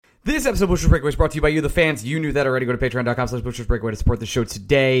This episode of Blue Shirts Breakaway is brought to you by you, the fans. You knew that already. Go to patreon.com/Blue Shirts Breakaway to support the show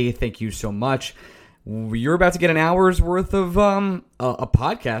today. Thank you so much. You're about to get an hour's worth of a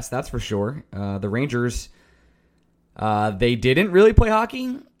podcast, that's for sure. The Rangers, they didn't really play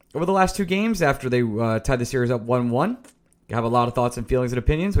hockey over the last two games after they tied the series up 1-1. You have a lot of thoughts and feelings and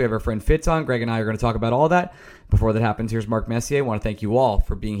opinions. We have our friend Fitz on. Greg and I are going to talk about all that. Before that happens, here's Mark Messier. I want to thank you all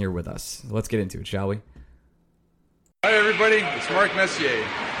for being here with us. Let's get into it, shall we? Hi everybody, it's Mark Messier,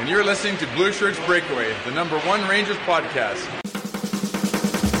 and you're listening to Blue Shirts Breakaway, the #1 Rangers podcast.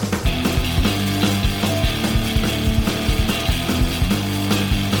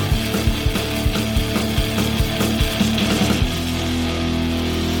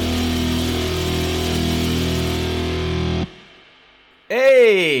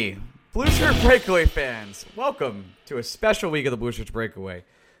 Hey, Blue Shirt Breakaway fans, welcome to a special week of the Blue Shirts Breakaway.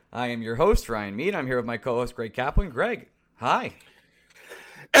 I am your host, Ryan Mead. I'm here with my co-host, Greg Kaplan. Greg, hi.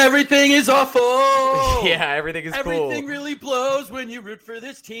 Everything is awful. Yeah, everything is cool. Everything really blows when you root for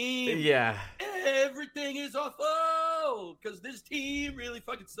this team. Yeah. Everything is awful because this team really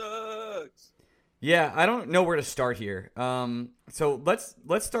fucking sucks. Yeah, I don't know where to start here. So let's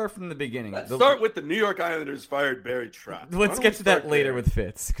start from the beginning. Let's start with the New York Islanders fired Barry Trotz. Let's get to that later with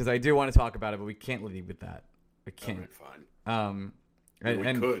Fitz, because I do want to talk about it, but we can't leave with that. We can't. All right, fine. We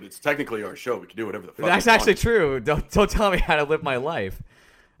And could. It's technically our show. We can do whatever the fuck. that's we actually want. true. Don't tell me how to live my life.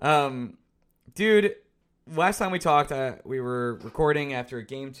 Dude, last time we talked, we were recording after a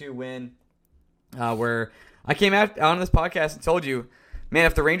Game 2 win, where I came out on this podcast and told you, man,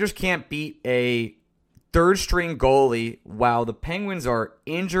 if the Rangers can't beat a third-string goalie while the Penguins are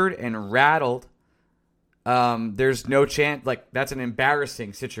injured and rattled, there's no chance. Like, that's an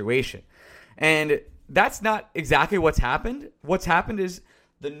embarrassing situation. And that's not exactly what's happened. What's happened is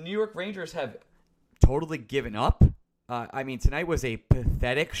the New York Rangers have totally given up. Tonight was a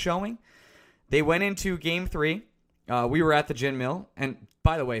pathetic showing. They went into Game 3. We were at the Gin Mill. And,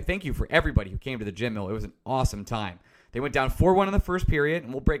 by the way, thank you for everybody who came to the Gin Mill. It was an awesome time. They went down 4-1 in the first period,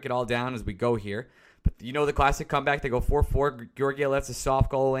 and we'll break it all down as we go here. But you know the classic comeback. They go 4-4. Georgiev lets a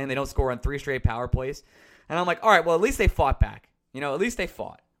soft goal in. They don't score on 3 straight power plays. And I'm like, all right, well, at least they fought back. At least they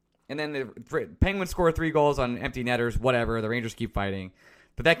fought. And then the Penguins score 3 goals on empty netters, whatever. The Rangers keep fighting.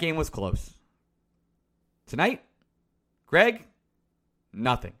 But that game was close. Tonight, Greg,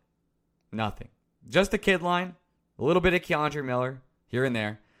 nothing. Just the kid line, a little bit of Keandre Miller here and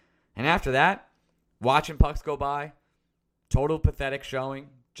there. And after that, watching pucks go by, total pathetic showing.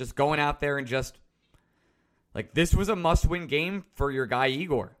 Just going out there and just, like, this was a must-win game for your guy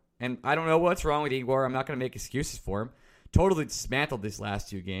Igor. And I don't know what's wrong with Igor. I'm not going to make excuses for him. Totally dismantled these last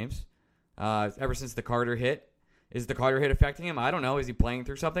 2 games. Ever since the Carter hit. Is the Carter hit affecting him? I don't know. Is he playing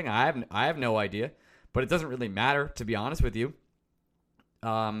through something? I have no idea. But it doesn't really matter, to be honest with you.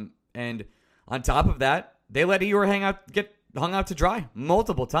 And on top of that, they let Igor get hung out to dry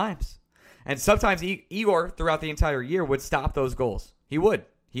multiple times. And sometimes Igor, throughout the entire year, would stop those goals. He would.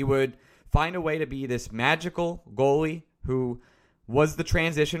 He would find a way to be this magical goalie who was the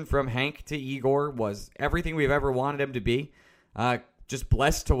transition from Hank to Igor, was everything we've ever wanted him to be. Just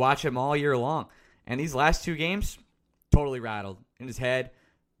blessed to watch him all year long. And these last 2 games, totally rattled in his head.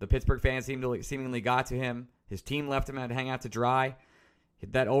 The Pittsburgh fans seemingly got to him. His team left him to hang out to dry.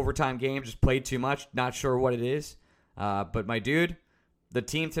 That overtime game just played too much. Not sure what it is. But my dude, the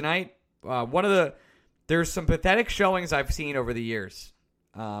team tonight, there's some pathetic showings I've seen over the years.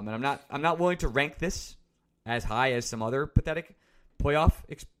 And I'm not willing to rank this as high as some other pathetic playoff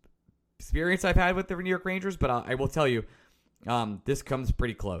experience I've had with the New York Rangers, but I will tell you, this comes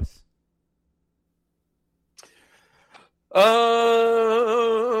pretty close.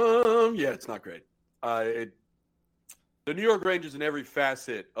 Yeah, it's not great. The New York Rangers in every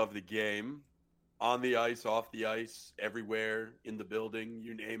facet of the game, on the ice, off the ice, everywhere, in the building,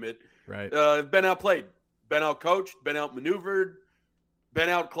 you name it. Right. Been outplayed, been outcoached, been outmaneuvered, been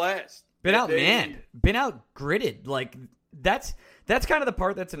outclassed. Been outmanned, been outgritted. Like, that's kind of the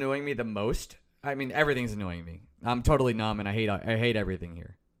part that's annoying me the most. I mean, everything's annoying me. I'm totally numb, and I hate everything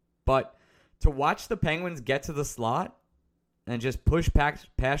here. But to watch the Penguins get to the slot and just push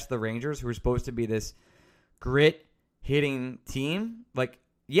past the Rangers, who are supposed to be this grit-hitting team, like,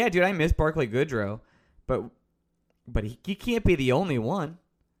 yeah, dude, I miss Barclay Goodrow, but he can't be the only one.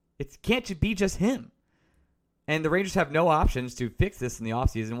 It can't be just him. And the Rangers have no options to fix this in the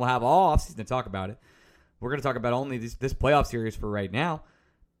offseason. We'll have all offseason to talk about it. We're going to talk about only this playoff series for right now.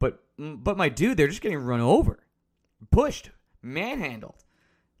 But my dude, they're just getting run over, pushed, manhandled,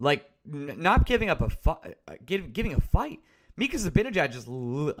 like not giving up giving a fight. Mika Zibanejad just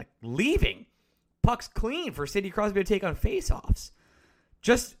leaving pucks clean for Sidney Crosby to take on faceoffs.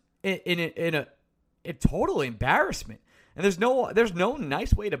 Just in a total embarrassment. And there's no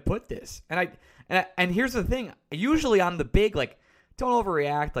nice way to put this. And here's the thing. Usually I'm the big, like, don't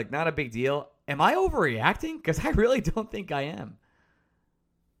overreact, like, not a big deal. Am I overreacting? Because I really don't think I am.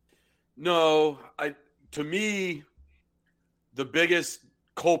 No, to me, the biggest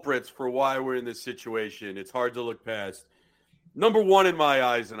culprits for why we're in this situation, it's hard to look past. Number one in my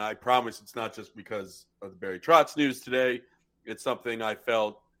eyes, and I promise it's not just because of the Barry Trotz news today. It's something I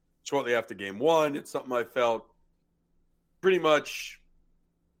felt shortly after game one. It's something I felt pretty much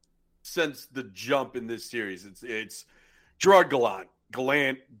since the jump in this series. It's Gerard Gallant,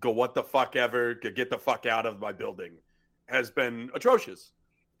 go what the fuck ever, get the fuck out of my building, has been atrocious.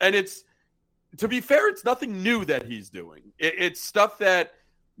 And it's, to be fair, it's nothing new that he's doing. It's stuff that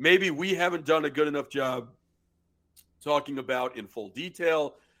maybe we haven't done a good enough job talking about in full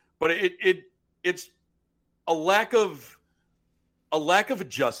detail, but it's a lack of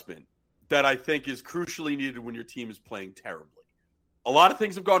adjustment that I think is crucially needed when your team is playing terribly. A lot of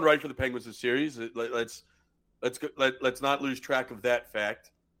things have gone right for the Penguins this series. Let's not lose track of that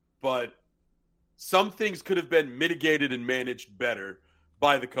fact, but some things could have been mitigated and managed better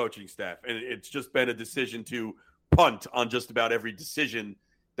by the coaching staff, and it's just been a decision to punt on just about every decision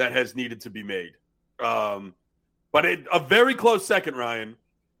that has needed to be made. But a very close second, Ryan,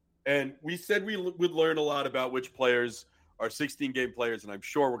 and we said we would learn a lot about which players are 16-game players, and I'm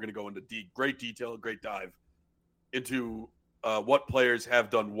sure we're going to go into great detail, great dive into what players have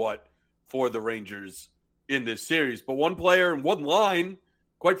done what for the Rangers in this series. But one player and one line,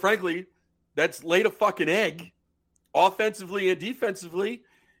 quite frankly, that's laid a fucking egg, offensively and defensively,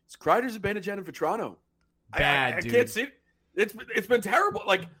 it's Kreider, Zibanejad, and Vetrano. I can't see it. It's been terrible.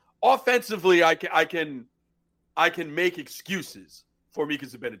 Like, offensively, I can make excuses for Mika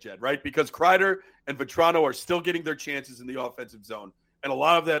Zibanejad, right? Because Kreider and Vetrano are still getting their chances in the offensive zone, and a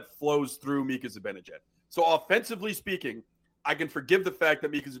lot of that flows through Mika Zibanejad. So offensively speaking, I can forgive the fact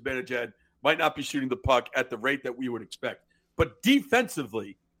that Mika Zibanejad might not be shooting the puck at the rate that we would expect. But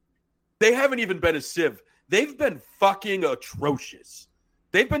defensively, they haven't even been a sieve. They've been fucking atrocious.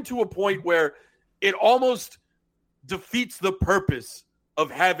 They've been to a point where it almost defeats the purpose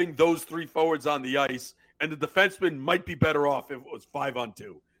of having those three forwards on the ice, and the defenseman might be better off if it was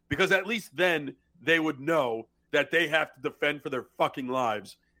 5-on-2, because at least then they would know that they have to defend for their fucking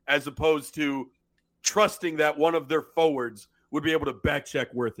lives, as opposed to trusting that one of their forwards would be able to back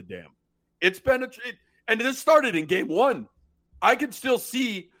check worth a damn. It's been and this started in game one. I could still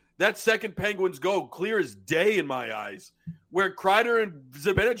see that second Penguins goal clear as day in my eyes, where Kreider and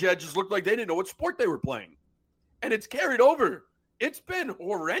Zibanejad just looked like they didn't know what sport they were playing. And it's carried over. It's been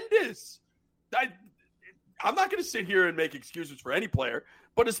horrendous. I'm not going to sit here and make excuses for any player,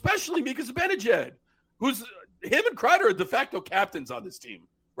 but especially Mika Zibanejad, who's him and Kreider are de facto captains on this team,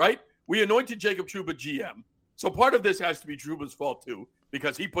 right? We anointed Jacob Trouba GM. So part of this has to be Trouba's fault too,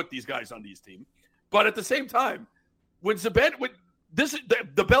 because he put these guys on these teams. But at the same time,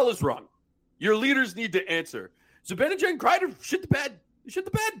 the bell is rung. Your leaders need to answer. Zibanejad and Kreider shit the bed. Shit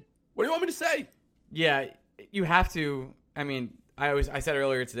the bed. What do you want me to say? Yeah, you have to. I mean, I said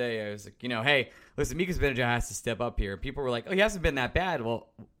earlier today, I was like, hey, listen, Mika Zibanejad has to step up here. People were like, oh, he hasn't been that bad. Well,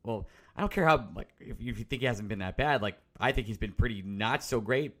 I don't care how, like, if you think he hasn't been that bad. Like, I think he's been pretty not so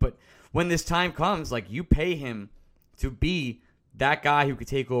great. But when this time comes, like, you pay him to be that guy who could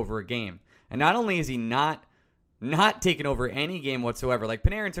take over a game. And not only is he not taking over any game whatsoever, like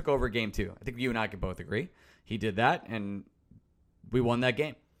Panarin took over game 2. I think you and I can both agree. He did that, and we won that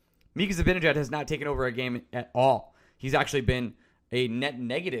game. Mika Zibanejad has not taken over a game at all. He's actually been a net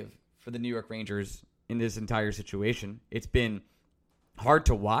negative for the New York Rangers in this entire situation. It's been hard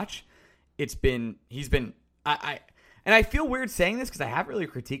to watch. And I feel weird saying this because I haven't really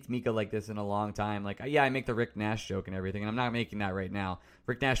critiqued Mika like this in a long time. Like, yeah, I make the Rick Nash joke and everything, and I'm not making that right now.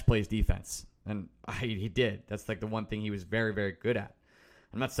 Rick Nash plays defense, and he did. That's like the one thing he was very, very good at.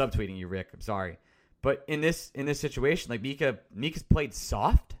 I'm not subtweeting you, Rick. I'm sorry. But in this situation, like Mika's played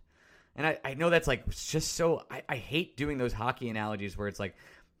soft. And I know that's like just so I hate doing those hockey analogies where it's like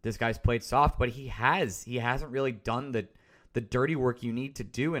this guy's played soft, but he hasn't really done the dirty work you need to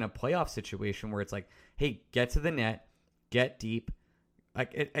do in a playoff situation where it's like, hey, get to the net, get deep.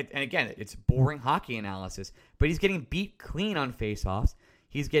 Like and again, it's boring hockey analysis, but he's getting beat clean on faceoffs.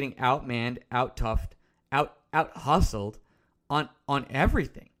 He's getting outmanned, out-toughed, out hustled on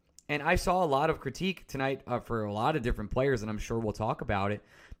everything. And I saw a lot of critique tonight for a lot of different players, and I'm sure we'll talk about it.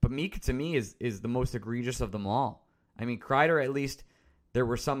 But Mika, to me, is the most egregious of them all. I mean, Kreider, at least, there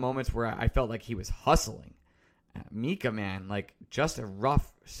were some moments where I felt like he was hustling. Mika, man, like, just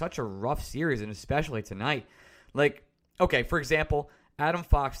such a rough series, and especially tonight. Like, okay, for example, Adam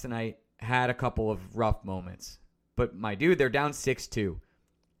Fox tonight had a couple of rough moments. But my dude, they're down 6-2.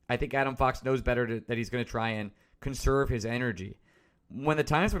 I think Adam Fox knows better that he's going to try and conserve his energy. When the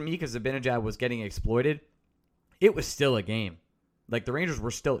times when Mika Zibanejad was getting exploited, it was still a game. Like, the Rangers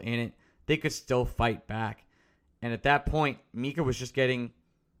were still in it. They could still fight back. And at that point, Mika was just getting...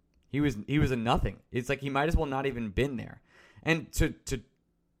 He was a nothing. It's like he might as well not even been there. And to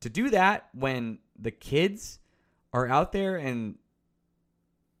do that when the kids are out there and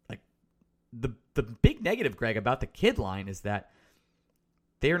like the big negative, Greg, about the kid line is that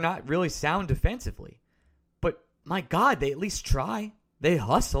they're not really sound defensively. But my God, they at least try. They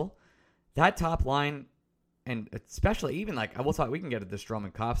hustle. That top line, and especially even like we can get at the Strom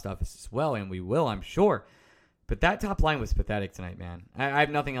and Cobb stuff as well, and we will, I'm sure. But that top line was pathetic tonight, man. I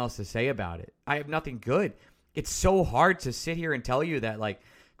have nothing else to say about it. I have nothing good. It's so hard to sit here and tell you that, like,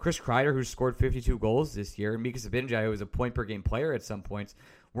 Chris Kreider, who scored 52 goals this year, and Mika Zibanejad, who was a point-per-game player at some points,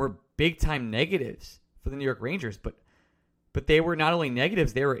 were big-time negatives for the New York Rangers. But they were not only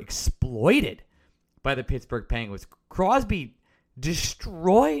negatives, they were exploited by the Pittsburgh Penguins. Crosby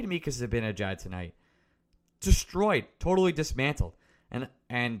destroyed Mika Zibanejad tonight. Destroyed. Totally dismantled.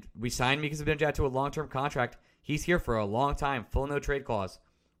 And we signed Mika Zibanejad to a long-term contract. He's here for a long time, full no-trade clause.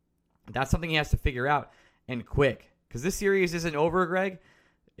 That's something he has to figure out, and quick. Because this series isn't over, Greg.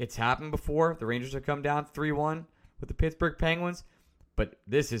 It's happened before. The Rangers have come down 3-1 with the Pittsburgh Penguins, but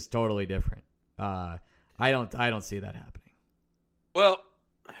this is totally different. I don't see that happening. Well,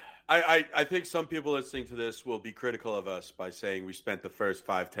 I think some people listening to this will be critical of us by saying we spent the first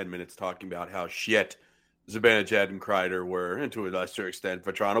 5-10 minutes talking about how shit Zibanejad and Kreider were, and to a lesser extent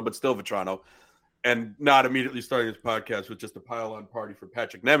Vetrano, but still Vetrano, and not immediately starting this podcast with just a pile-on party for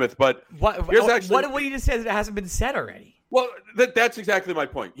Patrick Nemeth. But what you just said that hasn't been said already? Well, that's exactly my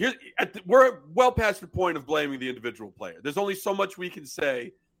point. We're well past the point of blaming the individual player. There's only so much we can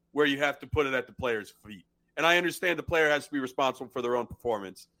say where you have to put it at the player's feet. And I understand the player has to be responsible for their own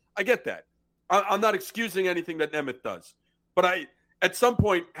performance. I get that. I'm not excusing anything that Nemeth does. But at some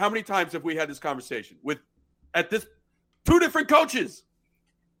point, how many times have we had this conversation two different coaches?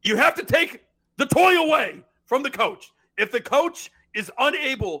 You have to take the toy away from the coach. If the coach is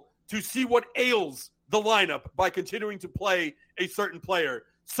unable to see what ails the lineup by continuing to play a certain player,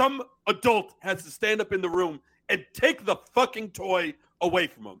 some adult has to stand up in the room and take the fucking toy away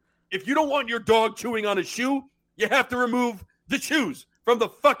from him. If you don't want your dog chewing on a shoe, you have to remove the shoes from the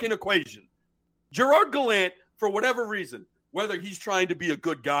fucking equation. Gerard Gallant, for whatever reason, whether he's trying to be a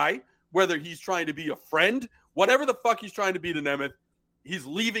good guy, whether he's trying to be a friend, whatever the fuck he's trying to be to Nemeth, he's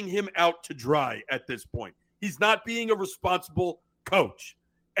leaving him out to dry at this point. He's not being a responsible coach.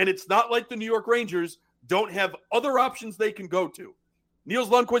 And it's not like the New York Rangers don't have other options they can go to. Niels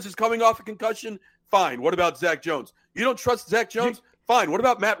Lundqvist is coming off a concussion. Fine. What about Zach Jones? You don't trust Zach Jones? Fine. What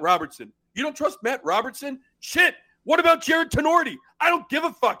about Matt Robertson? You don't trust Matt Robertson? Shit. What about Jared Tenorti? I don't give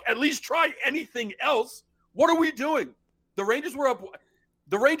a fuck. At least try anything else. What are we doing? The Rangers were up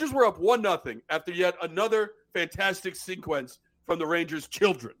 1-0 after yet another fantastic sequence from the Rangers'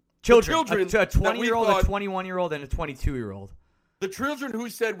 children. A 20-year-old, a 21-year-old, and a 22-year-old. The children who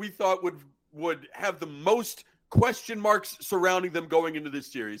said we thought would have the most question marks surrounding them going into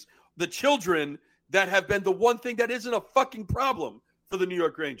this series. The children that have been the one thing that isn't a fucking problem for the New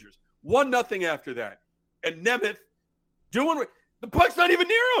York Rangers. 1-0 after that. And Nemeth the puck's not even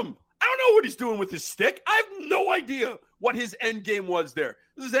near him. I don't know what he's doing with his stick. I have no idea what his end game was there.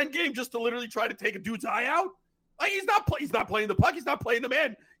 Was his end game just to literally try to take a dude's eye out? Like, he's not playing the puck. He's not playing the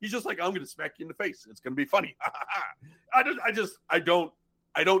man. He's just like, I'm going to smack you in the face. It's going to be funny. I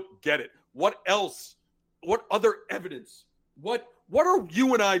don't get it. What else? What other evidence? What are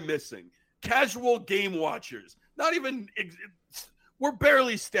you and I missing? Casual game watchers. Not even. We're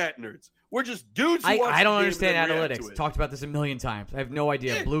barely stat nerds. We're just dudes who watch I don't the game understand and react to analytics. it. Talked about this a million times. I have no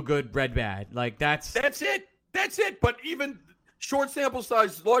idea. Yeah. Blue good, red bad. Like that's it. That's it. But even short sample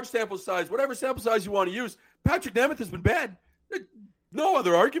size, large sample size, whatever sample size you want to use, Patrick Nemeth has been bad. No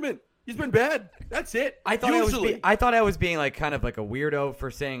other argument. He's been bad. That's it. I thought I was being like kind of like a weirdo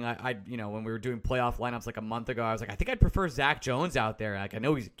for saying I when we were doing playoff lineups like a month ago, I was like, I think I'd prefer Zach Jones out there. Like I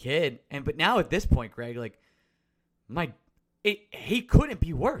know he's a kid, but now at this point, Greg, like he couldn't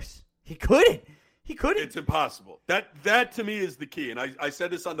be worse. He couldn't. It's impossible. That to me is the key. And I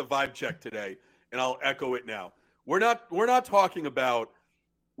said this on the vibe check today, and I'll echo it now. We're not talking about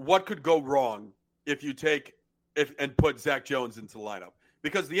what could go wrong if you and put Zach Jones into the lineup.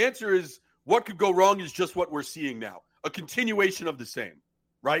 Because the answer is what could go wrong is just what we're seeing now. A continuation of the same,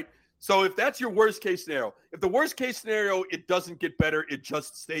 right? So if that's your worst case scenario, if the worst case scenario, it doesn't get better, it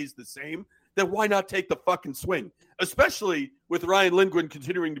just stays the same, then why not take the fucking swing? Especially with Ryan Lindgren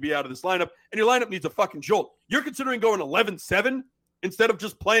continuing to be out of this lineup, and your lineup needs a fucking jolt. You're considering going 11-7 instead of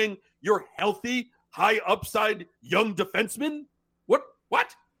just playing your healthy, high upside young defenseman?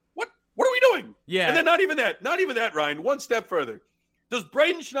 What are we doing? Yeah. And then not even that, Ryan. One step further. Does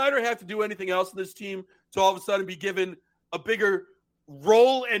Braden Schneider have to do anything else in this team to all of a sudden be given a bigger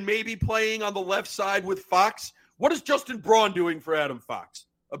role and maybe playing on the left side with Fox? What is Justin Braun doing for Adam Fox?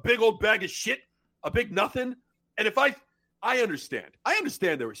 A big old bag of shit? A big nothing? And if I understand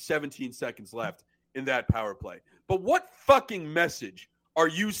there were 17 seconds left in that power play. But what fucking message are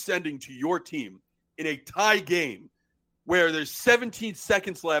you sending to your team in a tie game where there's 17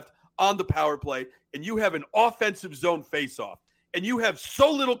 seconds left on the power play and you have an offensive zone faceoff and you have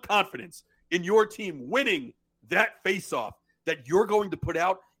so little confidence in your team winning that faceoff that you're going to put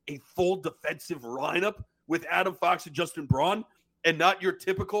out a full defensive lineup with Adam Fox and Justin Braun and not your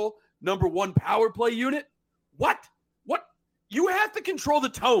typical number one power play unit? What? You have to control the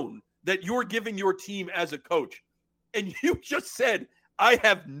tone that you're giving your team as a coach. And you just said, I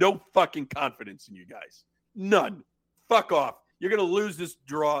have no fucking confidence in you guys. None. Fuck off. You're going to lose this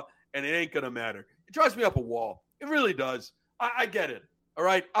draw, and it ain't going to matter. It drives me up a wall. It really does. I get it. All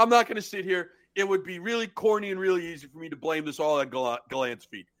right? I'm not going to sit here. It would be really corny and really easy for me to blame this all at Gallant's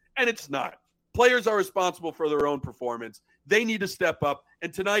feet. And it's not. Players are responsible for their own performance. They need to step up.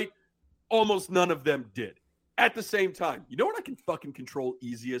 And tonight, almost none of them did. At the same time, you know what I can fucking control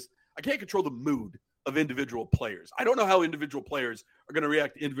easiest? I can't control the mood of individual players. I don't know how individual players are going to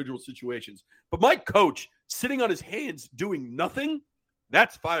react to individual situations. But my coach sitting on his hands doing nothing,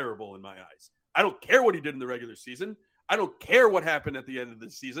 that's fireable in my eyes. I don't care what he did in the regular season. I don't care what happened at the end of the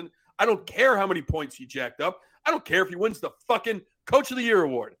season. I don't care how many points he jacked up. I don't care if he wins the fucking Coach of the Year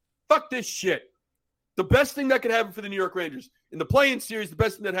award. Fuck this shit. The best thing that could happen for the New York Rangers in the play-in series, the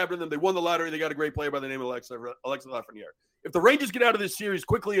best thing that happened to them, they won the lottery. They got a great player by the name of Alexa Lafreniere. If the Rangers get out of this series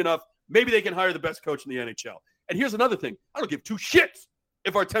quickly enough, maybe they can hire the best coach in the NHL. And here's another thing. I don't give two shits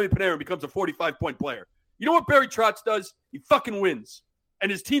if Artemi Panarin becomes a 45-point player. You know what Barry Trotz does? He fucking wins.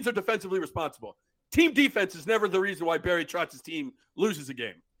 And his teams are defensively responsible. Team defense is never the reason why Barry Trotz's team loses a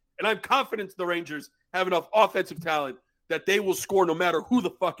game. And I'm confident the Rangers have enough offensive talent that they will score no matter who the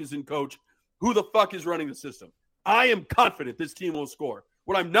fuck is in coach, who the fuck is running the system. I am confident this team will score.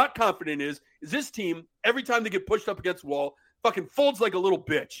 What I'm not confident is this team, every time they get pushed up against the wall, fucking folds like a little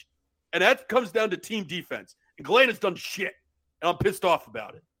bitch. And that comes down to team defense. And Glenn has done shit. And I'm pissed off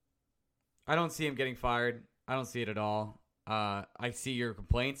about it. I don't see him getting fired. I don't see it at all. I see your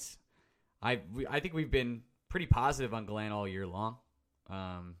complaints. I think we've been pretty positive on Glenn all year long,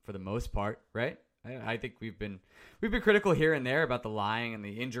 for the most part, right? I think we've been critical here and there about the lying and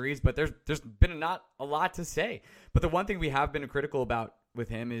the injuries, but there's been not a lot to say. But the one thing we have been critical about with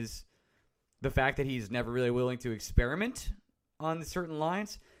him is the fact that he's never really willing to experiment on certain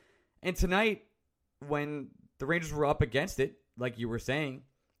lines. And tonight, when the Rangers were up against it, like you were saying,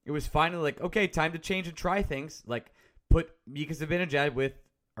 it was finally like, okay, time to change and try things. Like put Mika Zibanejad with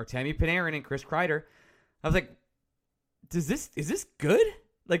Artemi Panarin and Chris Kreider. I was like, is this good?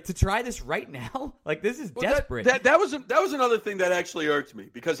 Like to try this right now? Like this is desperate. That was another thing that actually irked me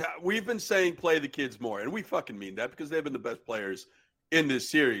because we've been saying play the kids more, and we fucking mean that because they've been the best players in this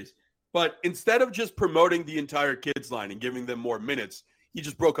series. But instead of just promoting the entire kids line and giving them more minutes, he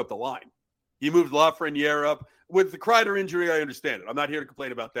just broke up the line. He moved Lafreniere up. With the Kreider injury, I understand it. I'm not here to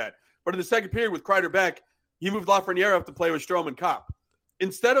complain about that. But in the second period with Kreider back, he moved Lafreniere up to play with Strome and Kopp.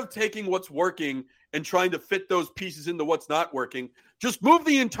 Instead of taking what's working and trying to fit those pieces into what's not working, just move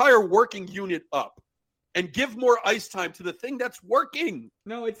the entire working unit up and give more ice time to the thing that's working.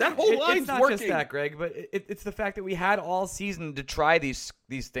 No, it's that whole line's it's not working. Just that, Greg, but it's the fact that we had all season to try these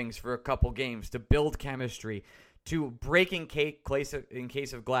things for a couple games to build chemistry, to break in case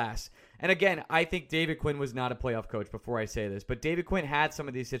of glass. And again, I think David Quinn was not a playoff coach before I say this, but David Quinn had some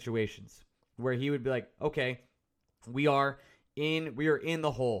of these situations where he would be like, okay, we are in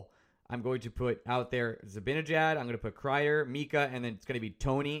the hole. I'm going to put out there Zibanejad, I'm going to put Kreider, Mika, and then it's going to be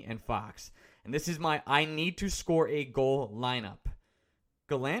Tony and Fox. And this is my I need to score a goal lineup.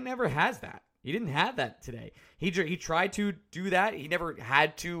 Gallant never has that. He didn't have that today. He tried to do that. He never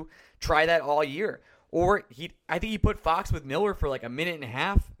had to try that all year. Or I think he put Fox with Miller for like a minute and a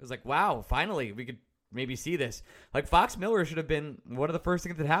half. It was like, wow, finally we could maybe see this. Like Fox Miller should have been one of the first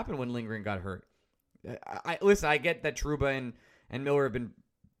things that happened when Lindgren got hurt. Listen, I get that Trouba and Miller have been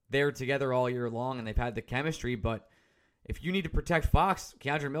there together all year long and they've had the chemistry, but if you need to protect Fox,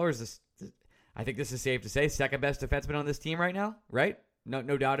 Keandre Miller is, I think this is safe to say, second best defenseman on this team right now, right?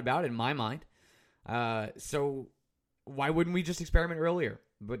 No doubt about it in my mind. So why wouldn't we just experiment earlier?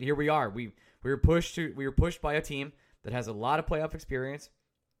 But here we are. We were pushed by a team that has a lot of playoff experience,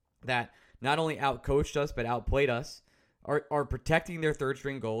 that not only outcoached us but outplayed us, are protecting their third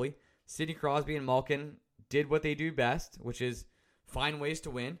string goalie. Sidney Crosby and Malkin did what they do best, which is find ways to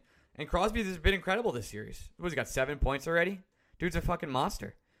win. And Crosby has been incredible this series. He's got 7 points already. Dude's a fucking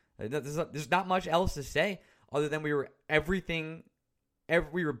monster. There's not much else to say other than we were everything.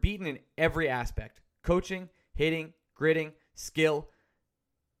 We were beaten in every aspect: coaching, hitting, gritting, skill.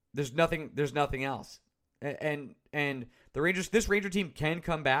 There's nothing else. And the Rangers, this Ranger team can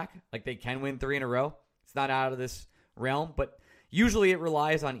come back. Like, they can win 3 in a row. It's not out of this realm, but usually it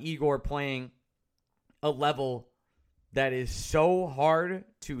relies on Igor playing a level that is so hard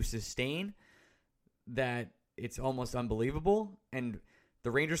to sustain that it's almost unbelievable. And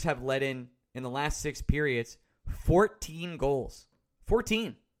the Rangers have let in the last 6 periods, 14 goals.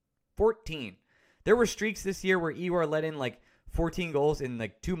 14. There were streaks this year where Igor let in like 14 goals in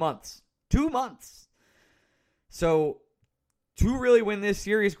like 2 months. 2 months. So to really win this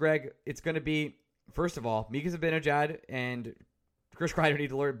series, Greg, it's going to be, first of all, Mika Zibanejad and Chris Kreider need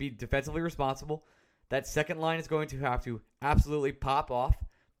to learn to be defensively responsible. That second line is going to have to absolutely pop off.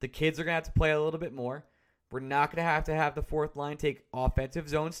 The kids are going to have to play a little bit more. We're not going to have the fourth line take offensive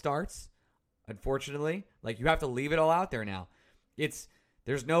zone starts. Unfortunately, like, you have to leave it all out there now.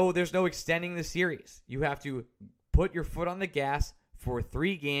 There's no extending the series. You have to put your foot on the gas for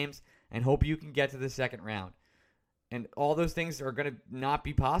 3 games and hope you can get to the second round. And all those things are going to not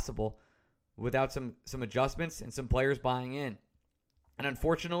be possible without some adjustments and some players buying in. And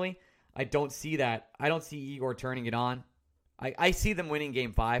unfortunately, I don't see that. I don't see Igor turning it on. I see them winning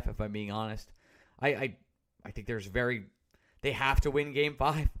Game 5, if I'm being honest. I think they have to win Game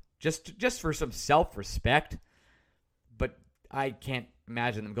 5 just for some self-respect. But I can't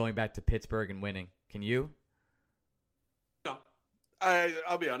imagine them going back to Pittsburgh and winning. Can you? No.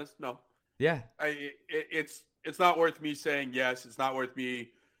 I'll be honest, no. Yeah. It's not worth me saying yes. It's not worth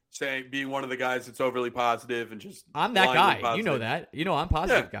me being one of the guys that's overly positive and just. I'm that guy. Positive. You know that. You know I'm a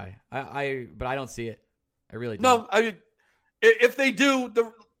positive guy. But I don't see it. I really don't. No, if they do,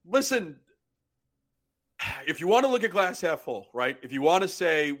 listen. If you want to look at glass half full, right? If you want to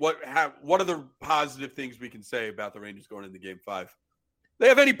say what are the positive things we can say about the Rangers going into Game 5? They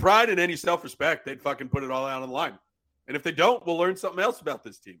have any pride and any self-respect, they'd fucking put it all out on the line. And if they don't, we'll learn something else about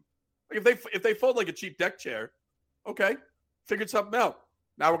this team. Like, if they fold like a cheap deck chair, okay, figured something out.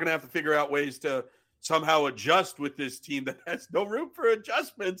 Now we're going to have to figure out ways to somehow adjust with this team that has no room for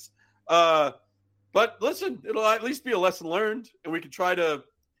adjustments. But listen, it'll at least be a lesson learned, and we can try to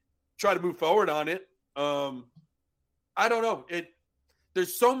move forward on it. I don't know.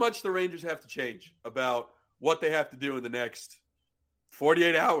 There's so much the Rangers have to change about what they have to do in the next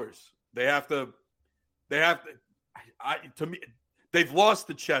 48 hours. To me, they've lost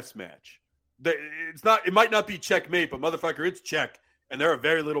the chess match. It might not be checkmate, but motherfucker, it's check. And there are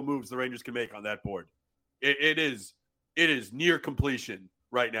very little moves the Rangers can make on that board. It is near completion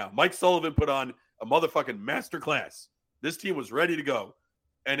right now. Mike Sullivan put on a motherfucking masterclass. This team was ready to go.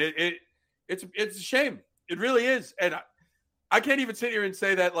 And it's a shame. It really is. And I can't even sit here and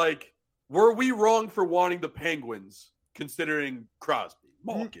say that, like, were we wrong for wanting the Penguins considering Crosby,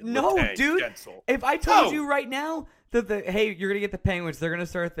 Malkin, no, Letang, dude. Gensel? If I told you right now that hey, you're gonna get the Penguins, they're gonna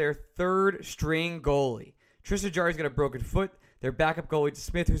start their third string goalie. Tristan Jarry's got a broken foot. Their backup goalie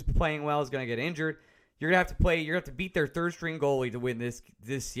Smith, who's playing well, is gonna get injured. You're gonna have to beat their third string goalie to win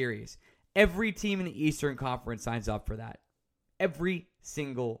this series. Every team in the Eastern Conference signs up for that. Every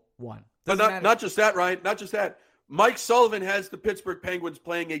single one. But not just that, Ryan. Not just that. Mike Sullivan has the Pittsburgh Penguins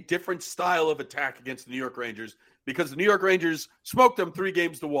playing a different style of attack against the New York Rangers because the New York Rangers smoked them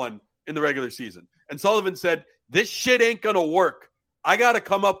 3-1 in the regular season. And Sullivan said, this shit ain't going to work. I got to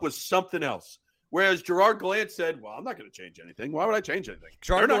come up with something else. Whereas Gerard Gallant said, well, I'm not going to change anything. Why would I change anything?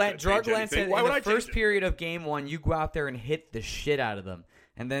 Gerard Gallant said in the first period of Game 1, you go out there and hit the shit out of them.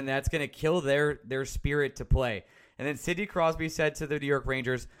 And then that's going to kill their spirit to play. And then Sidney Crosby said to the New York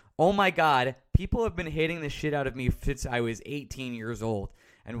Rangers, oh my God, people have been hating the shit out of me since I was 18 years old.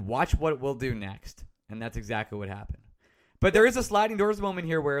 And watch what we'll do next. And that's exactly what happened. But there is a sliding doors moment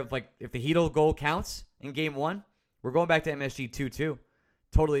here where if the Hedl goal counts in Game 1, we're going back to MSG 2-2.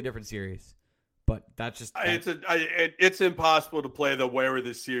 Totally different series. But that's just... It's impossible to play the where would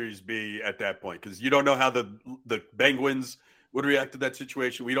this series be at that point because you don't know how the Penguins would react to that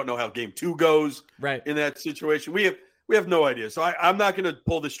situation. We don't know how Game 2 goes in that situation. We have no idea. So I'm not going to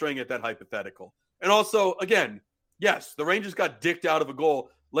pull the string at that hypothetical. And also, again, yes, the Rangers got dicked out of a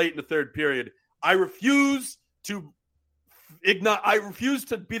goal late in the third period. I refuse to be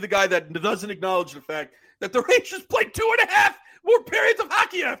the guy that doesn't acknowledge the fact that the Rangers played 2.5 more periods of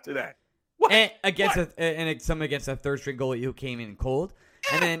hockey after that. What? And some against a third string goalie who came in cold.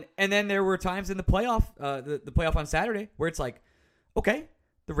 And then there were times in the playoff, the playoff on Saturday where it's like, okay,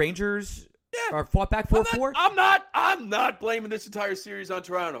 the Rangers are fought back 4-4. I'm not blaming this entire series on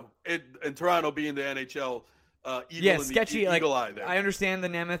Toronto. And Toronto being the NHL sketchy. The eagle eye there. I understand the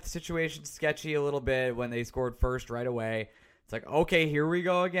Nemeth situation, sketchy a little bit when they scored first right away. It's like, okay, here we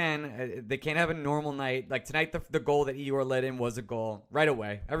go again. They can't have a normal night. Like tonight, the goal that Igor let in was a goal right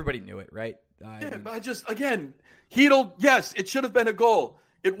away. Everybody knew it, right? But Hedl, yes, it should have been a goal.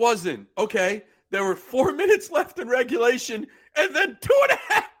 It wasn't. Okay, there were 4 minutes left in regulation, and then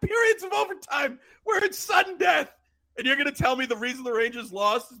 2.5 periods of overtime where it's sudden death. And you're going to tell me the reason the Rangers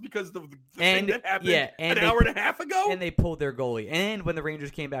lost is because of the thing that happened an hour and a half ago? And they pulled their goalie. And when the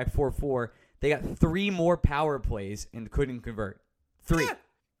Rangers came back 4-4, they got 3 more power plays and couldn't convert. 3. Yeah.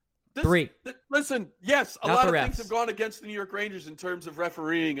 3. Listen, yes, a Not lot the of refs. things have gone against the New York Rangers in terms of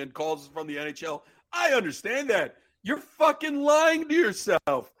refereeing and calls from the NHL. I understand that. You're fucking lying to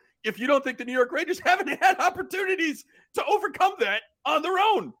yourself if you don't think the New York Rangers haven't had opportunities to overcome that on their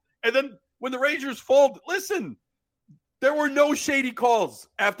own. And then when the Rangers fold, listen, there were no shady calls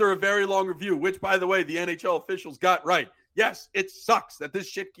after a very long review, which, by the way, the NHL officials got right. Yes, it sucks that this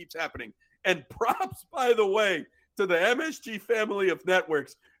shit keeps happening. And props, by the way, to the MSG family of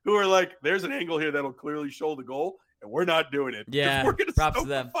networks who are like, there's an angle here that'll clearly show the goal, and we're not doing it. Yeah, we're gonna props stoke to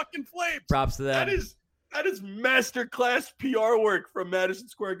them. The fucking flames. Props to them. That is masterclass PR work from Madison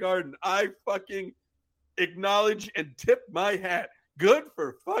Square Garden. I fucking acknowledge and tip my hat. Good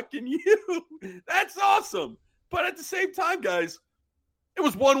for fucking you. That's awesome. But at the same time, guys, it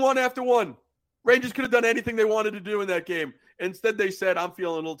was 1-1 after 1. Rangers could have done anything they wanted to do in that game. Instead, they said, I'm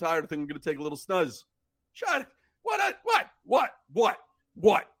feeling a little tired. I think I'm going to take a little snuzz. Shut it. What?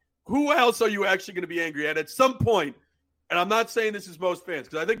 Who else are you actually going to be angry at some point? And I'm not saying this is most fans,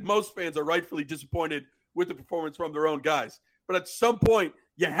 because I think most fans are rightfully disappointed with the performance from their own guys. But at some point,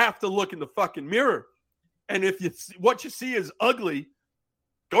 you have to look in the fucking mirror. And if what you see is ugly,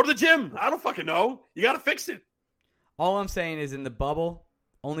 go to the gym. I don't fucking know. You got to fix it. All I'm saying is in the bubble,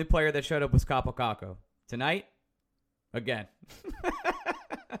 only player that showed up was Capo Caco. Tonight, again.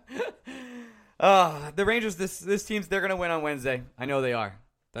 The Rangers, this team's, they're going to win on Wednesday. I know they are.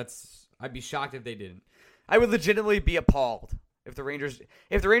 I'd be shocked if they didn't. I would legitimately be appalled if the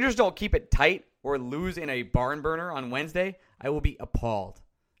Rangers don't keep it tight or lose in a barn burner on Wednesday. I will be appalled.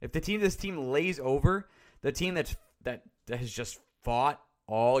 If this team lays over the team that has just fought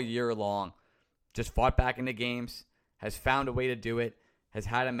all year long, just fought back into games, has found a way to do it, has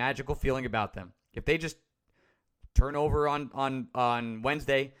had a magical feeling about them. If they just turn over on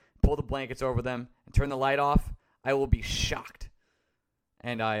Wednesday, pull the blankets over them, and turn the light off, I will be shocked.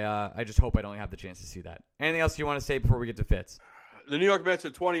 And I just hope I don't have the chance to see that. Anything else you want to say before we get to Fitz? The New York Mets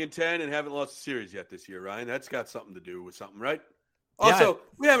are 20-10 and haven't lost a series yet this year, Ryan. That's got something to do with something, right? Also,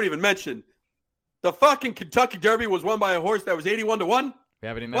 we haven't even mentioned the fucking Kentucky Derby was won by a horse that was 81-1. We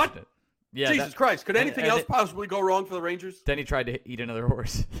haven't even mentioned it. Yeah, Jesus Christ. Could anything else possibly go wrong for the Rangers? Then he tried to eat another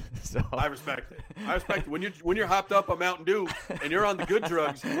horse. So I respect it. When you're hopped up on Mountain Dew and you're on the good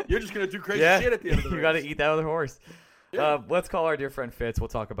drugs, you're just going to do crazy shit at the end of the race. You got to eat that other horse. Yeah. Let's call our dear friend Fitz. We'll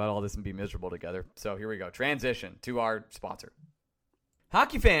talk about all this and be miserable together. So here we go. Transition to our sponsor.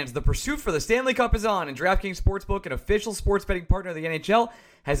 Hockey fans, the pursuit for the Stanley Cup is on, and DraftKings Sportsbook, an official sports betting partner of the NHL,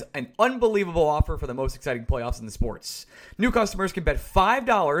 has an unbelievable offer for the most exciting playoffs in the sports. New customers can bet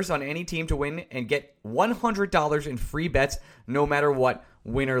 $5 on any team to win and get $100 in free bets no matter what,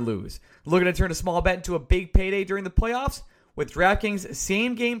 win or lose. Looking to turn a small bet into a big payday during the playoffs? With DraftKings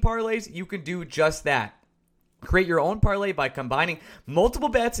same-game parlays, you can do just that. Create your own parlay by combining multiple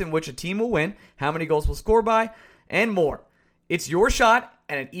bets in which a team will win, how many goals will score by, and more. It's your shot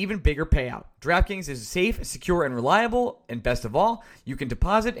and an even bigger payout. DraftKings is safe, secure, and reliable. And best of all, you can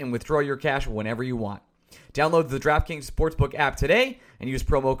deposit and withdraw your cash whenever you want. Download the DraftKings Sportsbook app today and use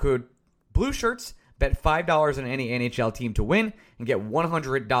promo code BLUESHIRTS. Bet $5 on any NHL team to win and get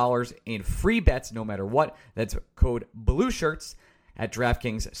 $100 in free bets no matter what. That's code BLUESHIRTS at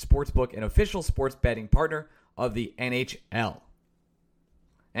DraftKings Sportsbook, an official sports betting partner of the NHL.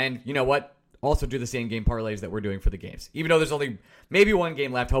 And you know what? Also do the same game parlays that we're doing for the games. Even though there's only maybe one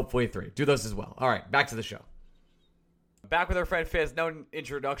game left, hopefully 3. Do those as well. All right, back to the show. Back with our friend Fitz. No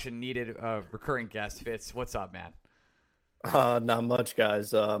introduction needed. Recurring guest, Fitz. What's up, man? Not much,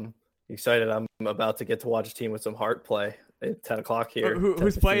 guys. Excited. I'm about to get to watch a team with some heart play at 10 o'clock here.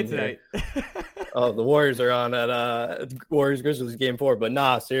 Who's playing tonight? Oh, the Warriors are on at Warriors-Grizzlies game 4. But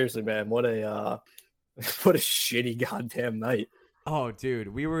nah, seriously, man, what a shitty goddamn night. Oh, dude,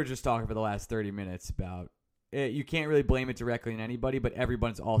 we were just talking for the last 30 minutes about you can't really blame it directly on anybody, but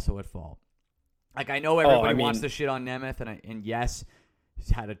everyone's also at fault. Like, I know everybody wants to shit on Nemeth, and yes, he's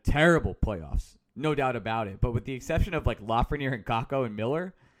had a terrible playoffs, no doubt about it. But with the exception of, like, Lafreniere and Kakko and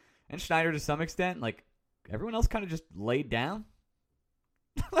Miller and Schneider to some extent, like, everyone else kind of just laid down.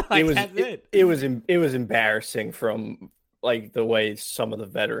 Like, it was embarrassing from, like, the way some of the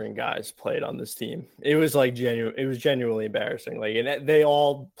veteran guys played on this team. It was, like, genuinely embarrassing. Like, and they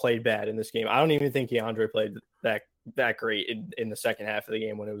all played bad in this game. I don't even think Keandre played that great in the second half of the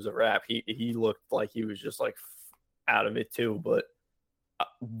game when it was a wrap. He looked like he was just, like, out of it too. But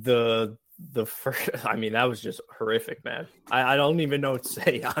the first, I mean, that was just horrific, man. I don't even know what to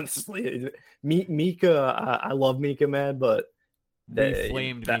say, honestly. Mika, I love Mika, man, but we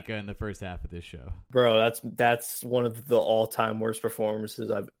flamed Mika in the first half of this show, bro. That's one of the all-time worst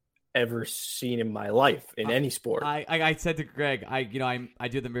performances I've ever seen in my life in any sport. I said to Greg, I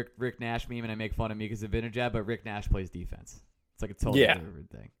do the Rick Nash meme and I make fun of Mika Zibanejad, but Rick Nash plays defense. It's like a totally different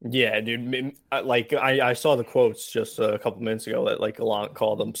thing. Yeah, dude. Like I saw the quotes just a couple minutes ago that, like, Gallant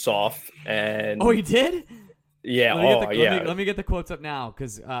called him soft, and he did. Yeah. Let me get the quotes up now,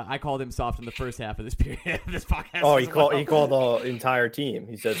 because I called him soft in the first half of this period of this podcast. Oh, he called the entire team.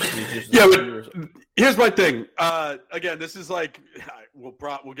 He said he's just but here's my thing. Again, this is like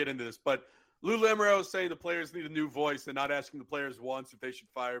we'll get into this, but Lou Lamoriello is saying the players need a new voice and not asking the players once if they should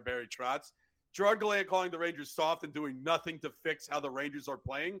fire Barry Trotz. Gerard Gallant calling the Rangers soft and doing nothing to fix how the Rangers are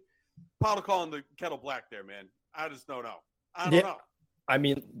playing. Paul calling the kettle black there, man. I just don't know. I don't know. I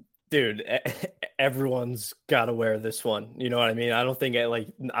mean, dude, everyone's got to wear this one. You know what I mean? I don't think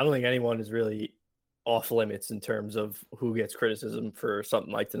anyone is really off limits in terms of who gets criticism for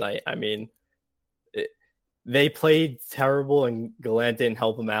something like tonight. I mean, they played terrible, and Gallant didn't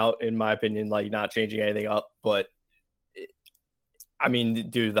help them out, in my opinion, like not changing anything up. But I mean,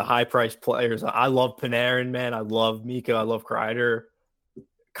 dude, the high-priced players. I love Panarin, man. I love Mika. I love Kreider.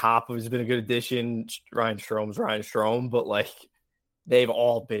 Kopp has been a good addition. Ryan Strome, but, like, they've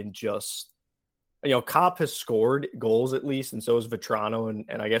all been just, Kopp has scored goals at least, and so has Vetrano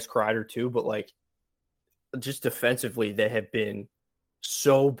and I guess Kreider too. But, like, just defensively, they have been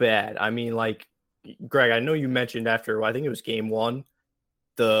so bad. I mean, like, Greg, I know you mentioned after, I think it was game one,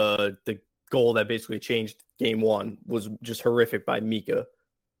 the goal that basically changed game one was just horrific by Mika.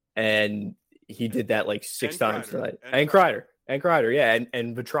 And he did that like six times tonight. And Kreider, yeah.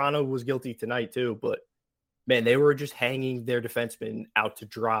 And Vetrano was guilty tonight too. But, man, they were just hanging their defensemen out to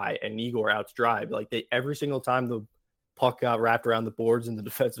dry and Igor out to dry. Like, every single time the puck got wrapped around the boards in the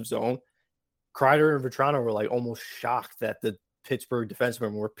defensive zone, Kreider and Vetrano were, like, almost shocked that the Pittsburgh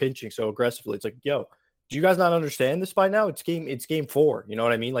defensemen were pinching so aggressively. It's like, yo, do you guys not understand this by now? It's game 4. You know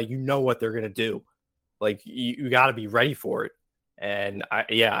what I mean? Like, you know what they're going to do. Like, you got to be ready for it. And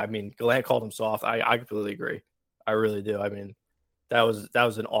I mean, Gallant called him soft. I completely agree. I really do. I mean, that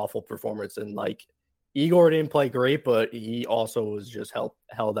was an awful performance. And, like, Igor didn't play great, but he also was just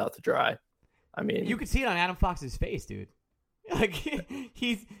held out to dry. I mean, you could see it on Adam Fox's face, dude. Like,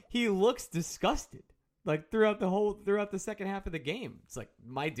 he looks disgusted. Like, throughout the second half of the game, it's like,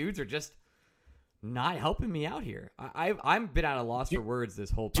 my dudes are just not helping me out here. I'm been at a loss for words this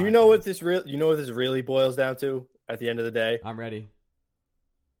whole podcast. Do you know what this really boils down to at the end of the day? I'm ready.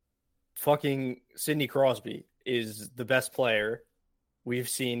 Fucking Sidney Crosby is the best player we've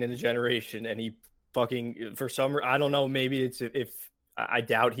seen in a generation, and he fucking, for some, I don't know, maybe it's if I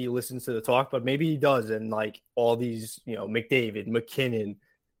doubt he listens to the talk, but maybe he does. And, like, all these, McDavid, McKinnon,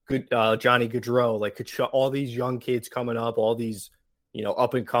 Johnny Gaudreau, like, all these young kids coming up, all these,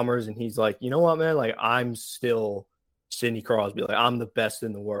 up and comers, and he's like, you know what, man, like, I'm still Sidney Crosby, like, I'm the best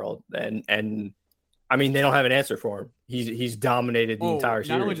in the world, and I mean, they don't have an answer for him. He's dominated the entire series.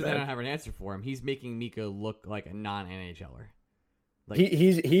 Not only do they not have an answer for him, he's making Mika look like a non-NHLer. Like,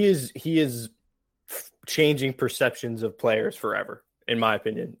 he is changing perceptions of players forever, in my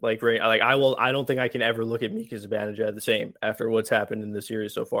opinion. I don't think I can ever look at Mika Zibanejad the same after what's happened in the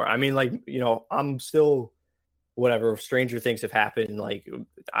series so far. I mean, like, I'm still, whatever, stranger things have happened. Like,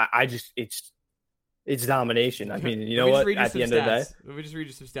 I just, it's domination. I mean, you know what? At the end of the day, let me just read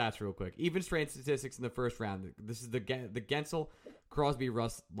you some stats real quick. Even strength statistics in the first round. This is the Gensel Crosby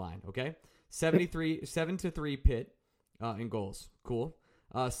Russ line. Okay, 7-3 Pitt in goals. Cool.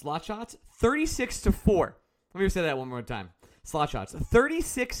 Slot shots 36-4. Let me say that one more time. Slot shots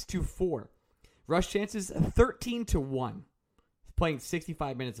 36-4. Rush chances 13-1. Playing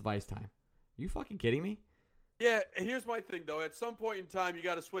 65 minutes of ice time. Are you fucking kidding me? Yeah, here's my thing, though. At some point in time, you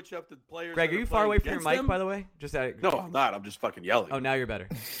got to switch up the players. Greg, are you far away from your mic, by the way? No, I'm not. I'm just fucking yelling. Oh, now you're better.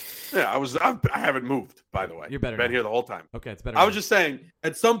 Yeah, I haven't moved, by the way. You're better. I've been now. here the whole time. Okay, it's better. I was just saying,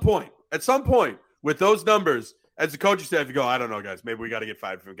 at some point, with those numbers, as the coaching staff, you go, I don't know, guys. Maybe we got to get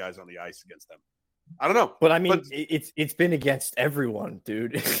 5 different guys on the ice against them. I don't know. But I mean, it's been against everyone,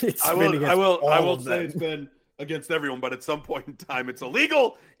 dude. I will say it's been against everyone, but at some point in time, it's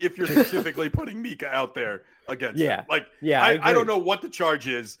illegal if you're specifically putting Mika out there against them. I don't know what the charge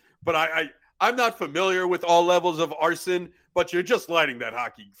is, but I'm not familiar with all levels of arson, but you're just lighting that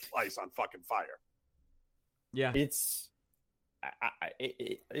hockey ice on fucking fire. Yeah. It's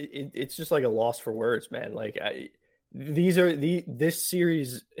just like a loss for words, man. Like this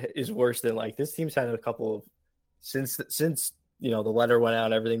series is worse than like this team's had a couple of since the letter went out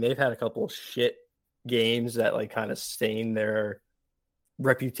and everything. They've had a couple of shit games that like kind of stain their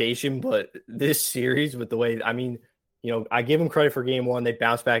reputation, but this series with the way, I mean, I give them credit for game 1. They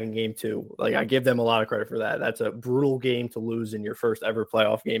bounced back in game 2. Like I give them a lot of credit for that. That's a brutal game to lose in your first ever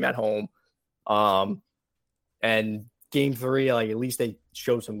playoff game at home. And game 3, like at least they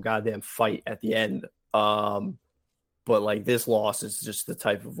showed some goddamn fight at the end. But like this loss is just the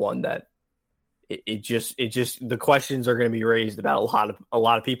type of one that it just the questions are going to be raised about a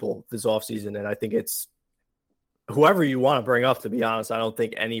lot of people this offseason. And I think it's whoever you want to bring up, to be honest. I don't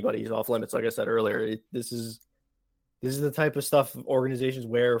think anybody's off limits. Like I said earlier, this is the type of stuff organizations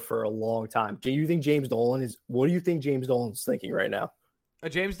wear for a long time. Do you think James Dolan what do you think James Dolan's thinking right now?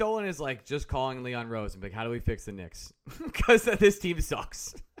 James Dolan is like just calling Leon Rose and like, how do we fix the Knicks? Because this team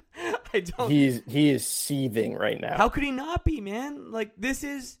sucks. I don't. He is seething right now. How could he not be, man? Like this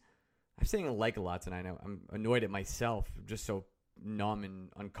is. I'm saying like a lot tonight. I'm annoyed at myself. I'm just so numb and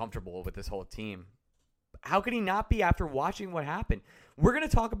uncomfortable with this whole team. How could he not be after watching what happened? We're gonna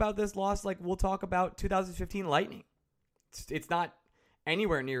talk about this loss like we'll talk about 2015 Lightning. It's not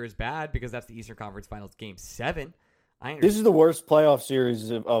anywhere near as bad because that's the Eastern Conference Finals Game 7. This is the worst playoff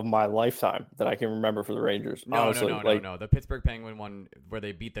series of my lifetime that I can remember for the Rangers. No. The Pittsburgh Penguin one where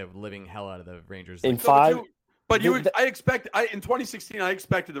they beat the living hell out of the Rangers. In 5. But in 2016, I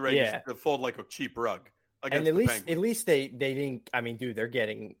expected the Rangers to fold like a cheap rug. And at least they didn't. I mean, dude, they're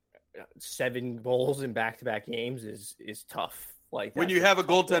getting 7 goals in back-to-back games is tough. Like when you have a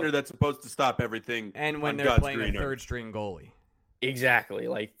goaltender that's supposed to stop everything, and when they're playing a third-string goalie. Exactly.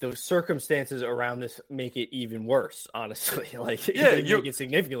 Like those circumstances around this make it even worse, honestly. Like make it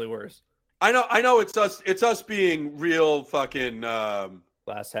significantly worse. I know it's us being real fucking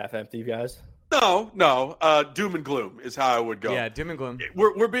glass half empty guys. No. Doom and gloom is how I would go. Yeah, doom and gloom.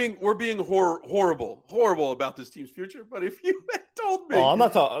 We're being horrible about this team's future. But if you had told me, I'm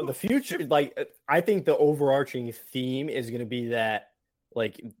not talking the future. Like I think the overarching theme is going to be that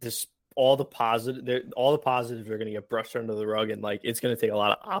like this. All the positives are going to get brushed under the rug, and like it's going to take a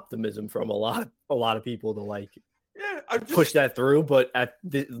lot of optimism from a lot of people to like push that through. But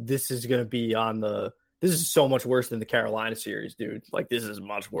this is going to be this is so much worse than the Carolina series, dude. Like this is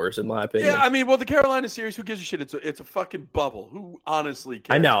much worse in my opinion. Yeah, I mean, well, the Carolina series, who gives a shit? It's a fucking bubble. Who honestly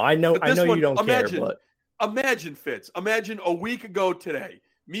cares? I know you don't care, but imagine Fitz. Imagine a week ago today,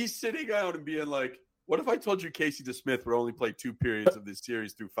 me sitting out and being like, what if I told you Casey DeSmith would only play 2 periods of this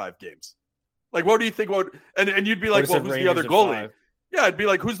series through 5 games? Like, what do you think? And you'd be like, well, who's the other goalie? Yeah, I'd be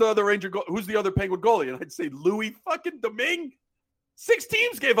like, who's the other who's the other Penguin goalie? And I'd say Louis fucking Domingue. 6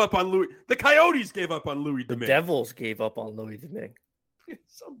 teams gave up on Louis. The Coyotes gave up on Louis Domingue. The Devils gave up on Louis Domingue.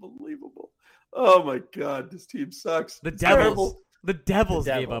 It's unbelievable. Oh my God, this team sucks. The Devils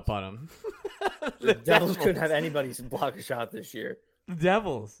gave up on him. The Devils couldn't have anybody block a shot this year. The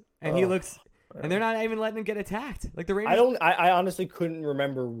Devils, and he looks. And they're not even letting him get attacked. Like the Rangers. I honestly couldn't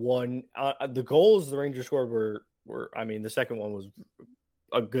remember one. The goals the Rangers scored were. I mean, the second one was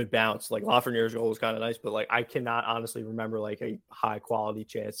a good bounce. Like Lafreniere's goal was kind of nice, but like I cannot honestly remember like a high quality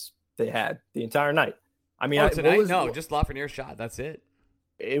chance they had the entire night. I mean, tonight just Lafreniere's shot. That's it.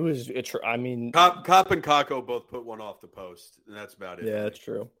 It was. I mean, Cop and Kakko both put one off the post, and that's about it. Yeah, that's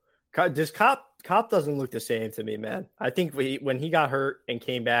true. Cop doesn't look the same to me, man. I think when he got hurt and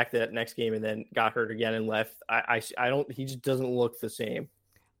came back that next game and then got hurt again and left, he just doesn't look the same.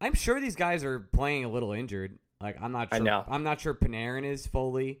 I'm sure these guys are playing a little injured. Like I'm not sure. I know. I'm not sure Panarin is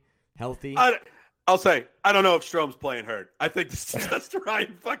fully healthy. I'll say I don't know if Strome's playing hurt. I think this is just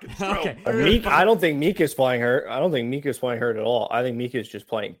Ryan fucking Strome. Okay. I don't think Mika's playing hurt. I don't think Mika's playing hurt at all. I think Mika's just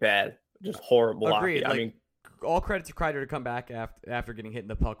playing bad, just horrible. Agreed. I mean. All credit to Kreider to come back after getting hit in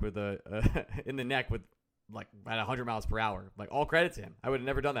the puck with in the neck with like at 100 miles per hour. Like all credit to him. I would have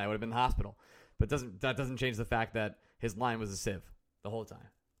never done that. I would have been in the hospital. But that doesn't change the fact that his line was a sieve the whole time.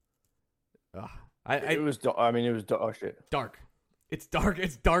 It was shit. Dark. It's dark.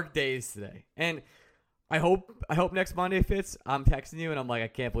 It's dark days today. And I hope next Monday, Fitz, I'm texting you and I'm like, I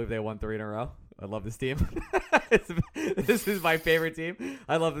can't believe they won 3 in a row. I love this team. This is my favorite team.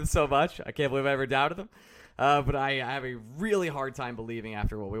 I love them so much. I can't believe I ever doubted them. But I have a really hard time believing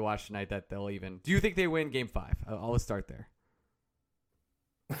after what we watched tonight that they'll even. Do you think they win Game 5? I'll start there.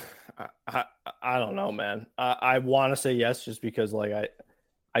 I don't know, man. I want to say yes, just because like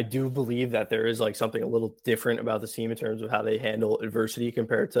I do believe that there is like something a little different about the team in terms of how they handle adversity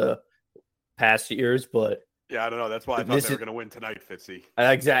compared to past years. But yeah, I don't know. That's why I thought they were going to win tonight, Fitzy.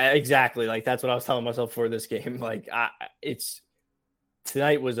 Exactly. Like that's what I was telling myself for this game. Like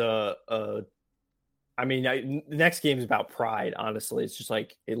tonight was the next game is about pride. Honestly, it's just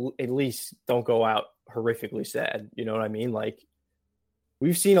like at least don't go out horrifically sad. You know what I mean? Like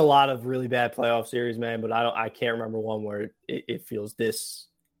we've seen a lot of really bad playoff series, man, but I can't remember one where it feels this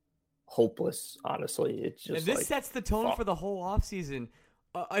hopeless. Honestly, it's just and this sets the tone for the whole offseason.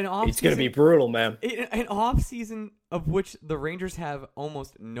 It's going to be brutal, man. An offseason of which the Rangers have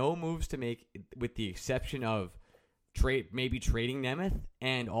almost no moves to make, with the exception of maybe trading Nemeth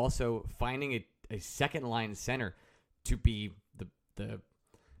and also finding a second line center to be the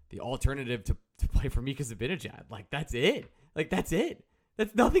alternative to play for Mika Zibanejad. Like that's it.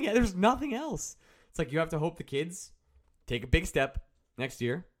 That's nothing. There's nothing else. It's like you have to hope the kids take a big step next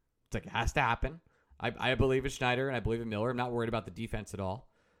year. It's like it has to happen. I believe in Schneider and I believe in Miller. I'm not worried about the defense at all.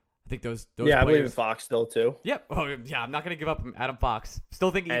 I think those players, I believe in Fox still too. Yep. Oh yeah, I'm not going to give up on Adam Fox. Still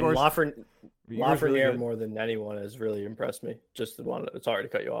think Igor's Lafreniere really more than anyone has really impressed me. Just the one. Sorry to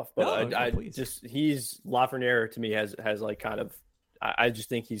cut you off, but Lafreniere to me has like kind of. I just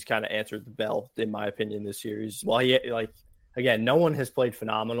think he's kind of answered the bell in my opinion this series. While he again, no one has played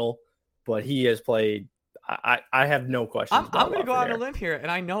phenomenal, but he has played. I have no questions. I'm going to go out on a limb here, and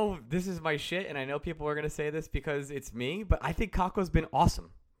I know this is my shit, and I know people are going to say this because it's me, but I think Kakko's been awesome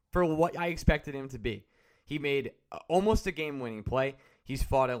for what I expected him to be. He made almost a game-winning play. He's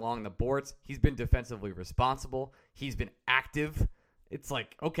fought along the boards. He's been defensively responsible. He's been active. It's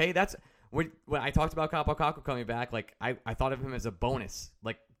like, okay, that's when I talked about Kakko coming back, like I thought of him as a bonus,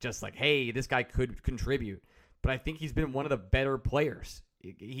 like just like, hey, this guy could contribute. But I think he's been one of the better players.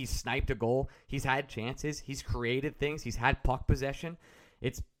 He's sniped a goal. He's had chances. He's created things. He's had puck possession.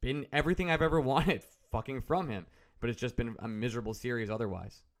 It's been everything I've ever wanted fucking from him. But it's just been a miserable series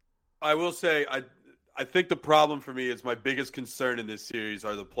otherwise. I will say, I think the problem for me is my biggest concern in this series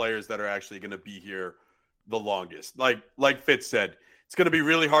are the players that are actually going to be here the longest. Like Fitz said, it's going to be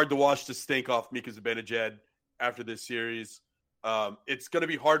really hard to wash the stink off Mika Zibanejad after this series. It's going to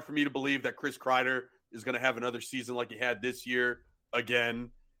be hard for me to believe that Chris Kreider is going to have another season like he had this year again.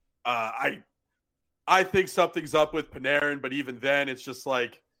 I think something's up with Panarin, but even then, it's just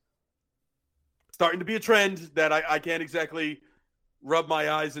like starting to be a trend that I can't exactly rub my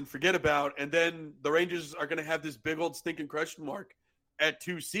eyes and forget about. And then the Rangers are going to have this big old stinking question mark at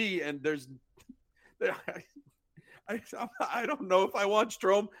 2C, and I don't know if I want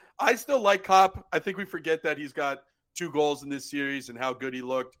Strome. I still like Kopp. I think we forget that he's got 2 goals in this series and how good he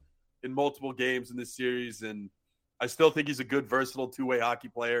looked in multiple games in this series, and I still think he's a good, versatile 2-way hockey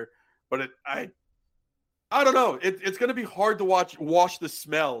player. But I don't know. It's going to be hard to wash the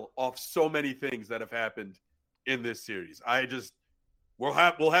smell off so many things that have happened in this series. We'll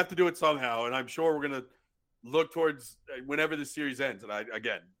have to do it somehow, and I'm sure we're going to look towards whenever this series ends. And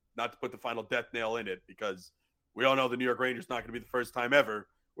again, not to put the final death nail in it, because we all know the New York Rangers not going to be the first time ever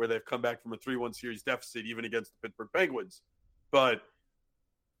where they've come back from a 3-1 series deficit, even against the Pittsburgh Penguins. But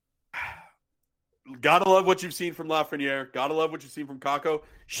gotta love what you've seen from Lafreniere. Gotta love what you've seen from Kakko.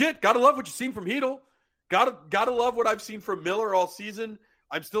 Shit, gotta love what you've seen from Hedl. Gotta love what I've seen from Miller all season.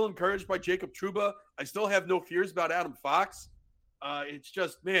 I'm still encouraged by Jacob Trouba. I still have no fears about Adam Fox. It's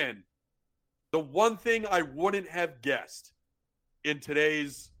just, man, the one thing I wouldn't have guessed in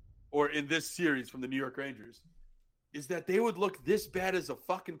this series from the New York Rangers is that they would look this bad as a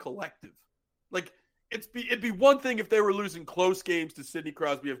fucking collective. Like, it'd be one thing if they were losing close games to Sidney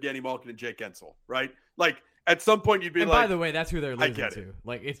Crosby, Evgeny Malkin, and Jake Ensel, right? Like, at some point you'd be and like... by the way, that's who they're losing to.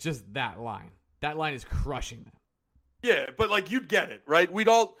 Like, it's just that line. That line is crushing them. Yeah, but, like, you'd get it, right? Would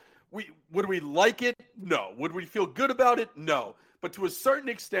we like it? No. Would we feel good about it? No. But to a certain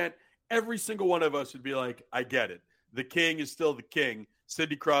extent, every single one of us would be like, I get it. The king is still the king.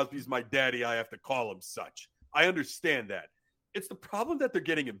 Sidney Crosby's my daddy. I have to call him such. I understand that. It's the problem that they're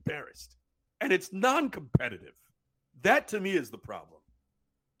getting embarrassed. And it's non-competitive. That to me is the problem.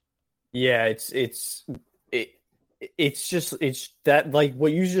 Yeah, it's that, like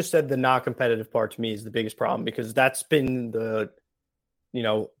what you just said, the non-competitive part to me is the biggest problem, because that's been the,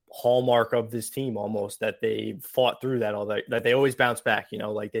 hallmark of this team almost, that they fought through that they always bounce back,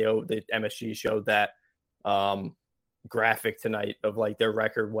 like the MSG showed that graphic tonight of like their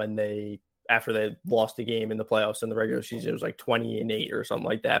record when they after they lost the game in the playoffs in the regular season. It was like 20-8 or something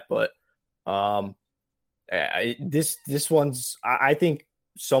like that. But this one's, I think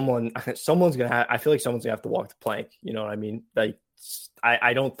someone's gonna have. I feel like someone's gonna have to walk the plank. You know what I mean? Like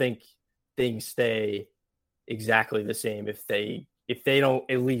I don't think things stay exactly the same if they don't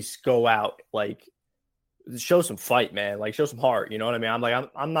at least go out, like, show some fight, man. Like, show some heart. You know what I mean?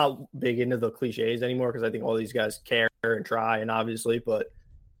 I'm not big into the cliches anymore because I think all these guys care and try, and obviously, but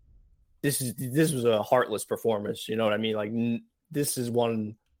this was a heartless performance. You know what I mean? Like, this is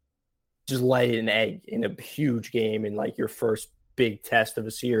one, just lay an egg in a huge game in like your first big test of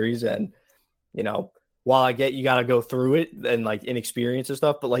a series. And, you know, while I get you got to go through it and like inexperience and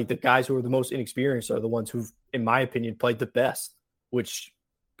stuff, but like the guys who are the most inexperienced are the ones who've, in my opinion, played the best, which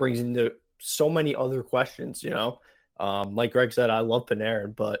brings into so many other questions, you know. Like Greg said, I love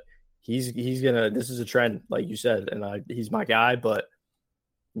Panarin, but he's gonna, this is a trend, like you said, and he's my guy, but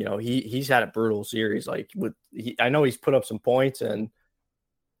you know, he's had a brutal series. Like I know he's put up some points and,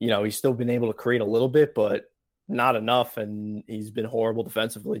 you know, he's still been able to create a little bit, but not enough. And he's been horrible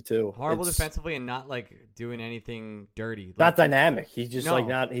defensively too. Horrible defensively and not like doing anything dirty. Like, not dynamic. He's just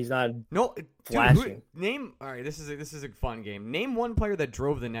he's not flashing. Name, all right, this is a fun game. Name one player that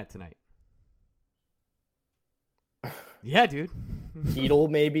drove the net tonight. Yeah, dude. Heedle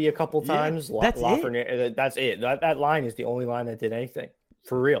maybe a couple times. Yeah, that's it. That's it. That line is the only line that did anything.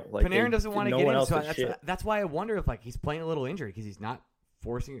 For real. Like, Panarin doesn't want to get in, so that's why I wonder if like he's playing a little injured because he's not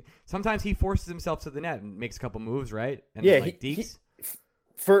forcing. Sometimes he forces himself to the net and makes a couple moves, right? And yeah, then, like,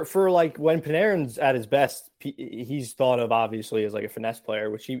 for like when Panarin's at his best, he's thought of obviously as like a finesse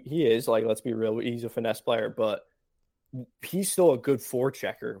player, which he is. Like, let's be real, he's a finesse player, but he's still a good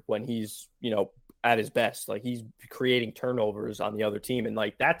forechecker when he's, you know, at his best. Like, he's creating turnovers on the other team, and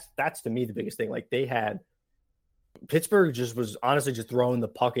like that's to me the biggest thing. Like, Pittsburgh just was honestly just throwing the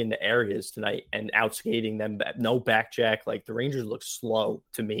puck into areas tonight and outskating them. No back check. Like, the Rangers look slow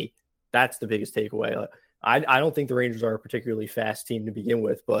to me. That's the biggest takeaway. Like, I don't think the Rangers are a particularly fast team to begin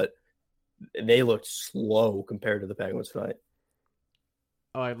with, but they looked slow compared to the Penguins tonight.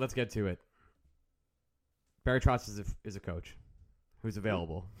 All right, let's get to it. Barry Trotz is a coach who's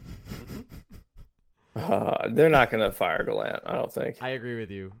available. They're not going to fire Gallant, I don't think. I agree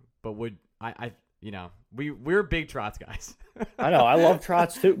with you, but would I you know, we're big Trotz guys. I know. I love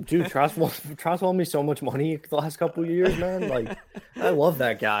Trotz too. Dude, Trotz won me so much money the last couple of years, man. Like, I love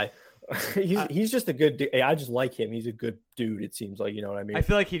that guy. He's just a good dude. I just like him. He's a good dude, it seems like, you know what I mean? I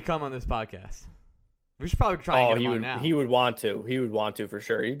feel like he'd come on this podcast. We should probably try and get him on now. He would want to. He would want to for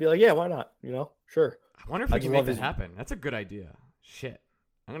sure. He'd be like, yeah, why not? You know, sure. I wonder if we can make this happen. That's a good idea. Shit.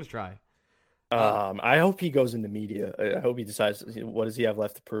 I'm going to try. I hope he goes into media. I hope he decides, what does he have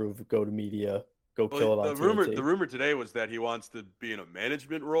left to prove? Go to media. Go kill it on TNT. The rumor today was that he wants to be in a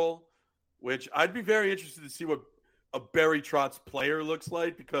management role, which I'd be very interested to see what a Barry Trotz player looks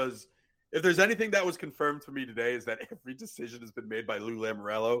like, because if there's anything that was confirmed for me today is that every decision has been made by Lou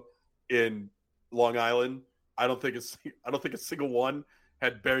Lamoriello in Long Island. I don't think a single one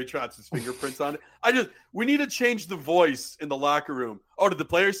had Barry Trotz's fingerprints on it. We need to change the voice in the locker room. Oh, did the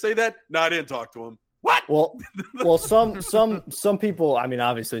players say that? No, I didn't talk to him. What? Well, some people. I mean,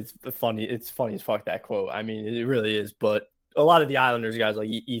 obviously, it's funny. It's funny as fuck, that quote. I mean, it really is. But a lot of the Islanders guys, like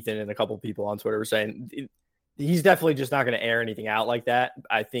Ethan and a couple of people on Twitter, were saying he's definitely just not going to air anything out like that.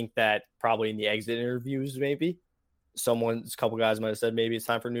 I think that probably in the exit interviews, maybe a couple guys might have said maybe it's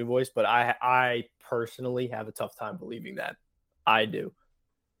time for a new voice. But I personally have a tough time believing that. I do.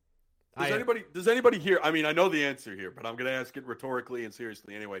 Does anybody here? I mean, I know the answer here, but I'm going to ask it rhetorically and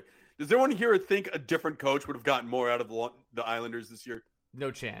seriously anyway. Does anyone here think a different coach would have gotten more out of the Islanders this year?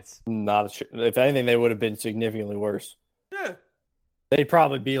 No chance. If anything, they would have been significantly worse. Yeah. They'd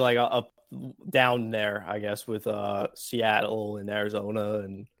probably be like up down there, I guess, with Seattle and Arizona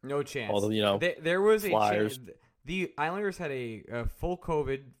and no chance. All the, you know, there was Flyers. A chance. The Islanders had a full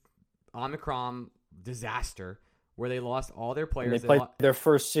COVID Omicron disaster where they lost all their players. And they played their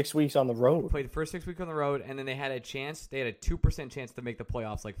first 6 weeks on the road. Played the first 6 weeks on the road, and then they had a chance. They had a 2% chance to make the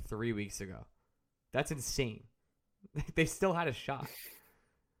playoffs like 3 weeks ago. That's insane. They still had a shot.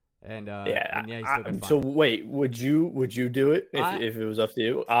 And so wait, would you do it if it was up to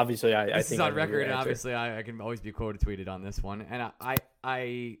you? Obviously, I think this is on record, and obviously I can always be quoted tweeted on this one. And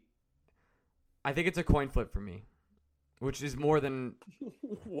I think it's a coin flip for me, which is more than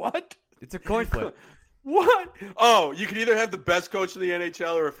what? It's a coin flip. What? Oh, you can either have the best coach in the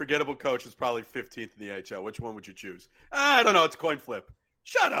NHL or a forgettable coach who's probably 15th in the NHL. Which one would you choose? I don't know. It's a coin flip.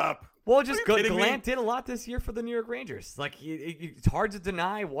 Shut up. Well, just Gallant did a lot this year for the New York Rangers. Like, it's hard to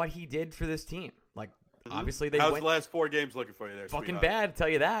deny what he did for this team. Like, obviously they How's went the last 4 games looking for you there? fucking sweetheart? bad. Tell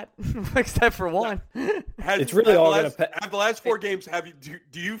you that, except for one. It's really all going to. Have the last 4 games?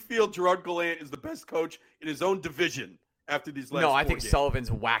 Do you feel Gerard Gallant is the best coach in his own division after these last? No, I 4 think games?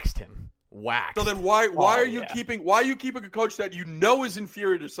 Sullivan's waxed him. Waxed. So then why are you yeah. keeping a coach that you know is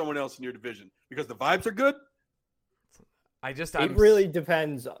inferior to someone else in your division? Because the vibes are good? It really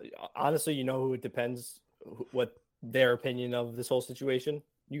depends. Honestly, you know who it depends what their opinion of this whole situation.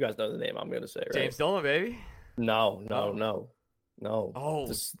 You guys know the name I'm going to say, right? James Dolan, baby. No.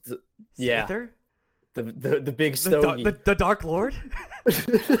 Oh, yeah. Smither? The big stogie. The Dark Lord?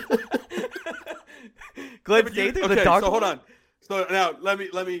 Glenn Stather, the Dark Hold Lord? on. So now let me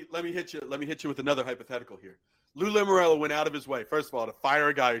hit you. Let me hit you with another hypothetical here. Lou Lamoriello went out of his way, first of all, to fire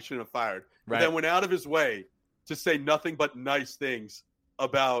a guy who shouldn't have fired, but then went out of his way to say nothing but nice things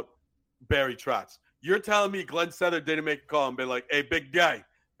about Barry Trotz. You're telling me Glenn Stather didn't make a call and be like, "Hey, big guy,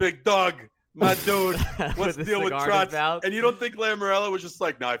 big dog, my dude, what's the deal with Trotz?" And you don't think Lamoriello was just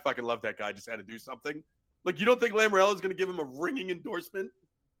like, "No, I fucking love that guy. I just had to do something." Like, you don't think Lamoriello is going to give him a ringing endorsement?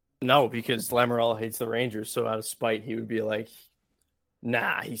 No, because Lamoriello hates the Rangers, so out of spite, he would be like,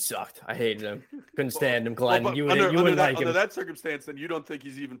 "Nah, he sucked. I hated him. Couldn't stand him, Glenn. Well, you wouldn't like him." Under that circumstance, then you don't think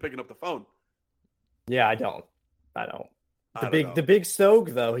he's even picking up the phone? Yeah, I don't. The big Stoke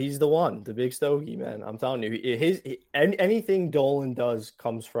though, he's the one. The big Stogie, man. I'm telling you, anything Dolan does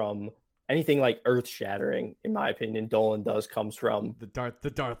comes from anything like earth shattering. In my opinion, Dolan does comes from the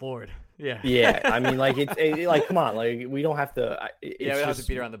Darth Lord. Yeah. Yeah, I mean, like it's like, come on, like we don't have to. We don't have to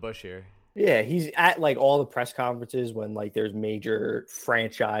beat around the bush here. Yeah, he's at like all the press conferences when like there's major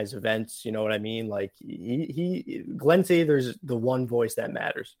franchise events. You know what I mean? Like Glenn Sather's the one voice that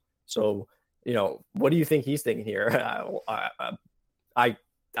matters. So, you know, what do you think he's thinking here? I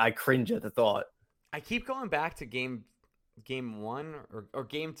cringe at the thought. I keep going back to game 1 or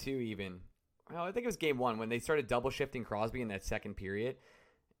game 2 even. Well, I think it was game 1 when they started double shifting Crosby in that second period.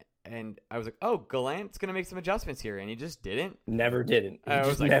 And I was like, oh, Gallant's going to make some adjustments here. And he just didn't. Never didn't. He I just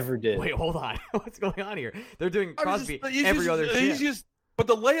was like, never did. Wait, hold on. What's going on here? They're doing Crosby every other shift. But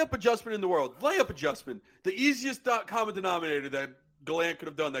the layup adjustment in the world, the easiest common denominator that Gallant could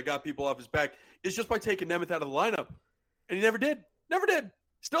have done that got people off his back is just by taking Nemeth out of the lineup. And he never did. Never did.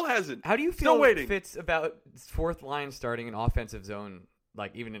 Still hasn't. How do you feel, Fitz, about fourth line starting an offensive zone,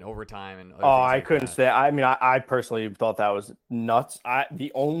 like even in overtime? And I couldn't say. I mean, I personally thought that was nuts.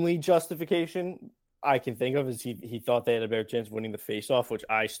 The only justification I can think of is he thought they had a better chance of winning the faceoff, which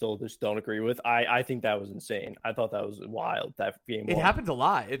I still just don't agree with. I think that was insane. I thought that was wild. That game. It happens a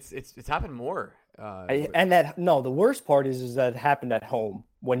lot. It's happened more. The worst part is that it happened at home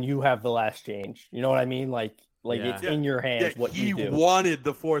when you have the last change. You know what I mean? Like it's in your hands what you do. He wanted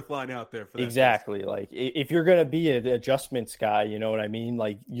the fourth line out there for that. Exactly. Case. Like if you're gonna be an adjustments guy, you know what I mean?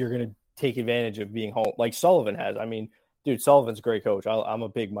 Like you're gonna take advantage of being home, like Sullivan has. I mean, dude, Sullivan's a great coach. I'm a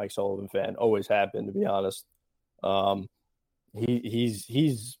big Mike Sullivan fan. Always have been, to be honest.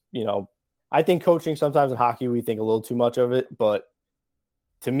 He's you know, I think coaching sometimes in hockey we think a little too much of it, but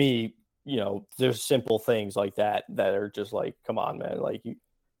to me, you know, there's simple things like that are just like, come on, man. Like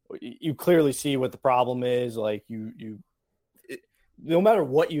you clearly see what the problem is. Like no matter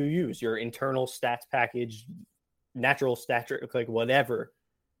what you use, your internal stats package, natural stature, like whatever,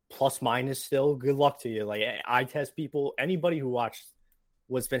 plus minus still, good luck to you. Like I test people, anybody who watched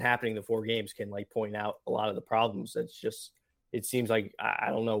what's been happening the 4 games can like point out a lot of the problems. It's just, it seems like, I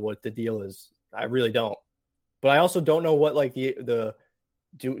don't know what the deal is. I really don't. But I also don't know what like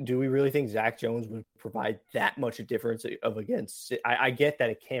do we really think Zach Jones would provide that much a difference of against? I get that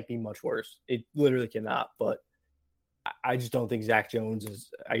it can't be much worse. It literally cannot, but I just don't think Zach Jones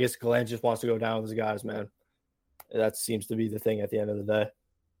is. I guess Glenn just wants to go down with his guys, man. That seems to be the thing at the end of the day.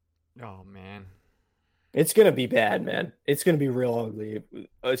 Oh man, it's gonna be bad, man. It's gonna be real ugly.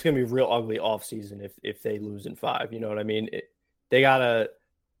 It's gonna be real ugly off season if they lose in 5. You know what I mean? They gotta.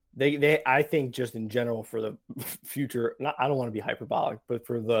 They I think just in general for the future, I don't want to be hyperbolic, but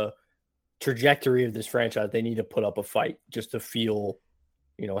for the trajectory of this franchise, they need to put up a fight just to feel,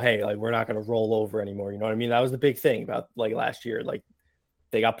 you know, hey, like we're not going to roll over anymore. You know what I mean? That was the big thing about like last year. Like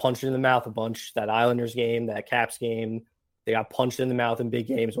they got punched in the mouth a bunch, that Islanders game, that Caps game. They got punched in the mouth in big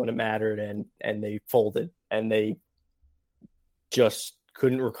games when it mattered, and they folded, and they just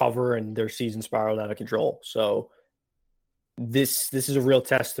couldn't recover, and their season spiraled out of control. So this is a real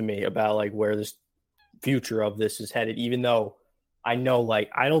test to me about like where this future of this is headed, even though I know like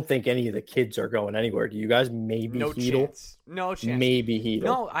I don't think any of the kids are going anywhere. Do you guys? Maybe no Hedl? Chance. No chance. Maybe Hedl.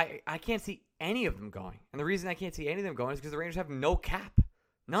 No, I can't see any of them going. And the reason I can't see any of them going is because the Rangers have no cap.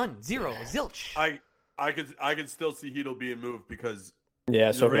 None. Zero. Zilch. I could still see Hedl being moved because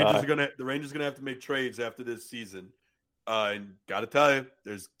Yeah, so the Rangers are gonna have to make trades after this season. And gotta tell you,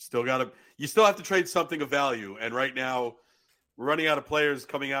 you still have to trade something of value. And right now, we're running out of players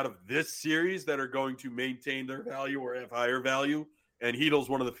coming out of this series that are going to maintain their value or have higher value. And Heedle's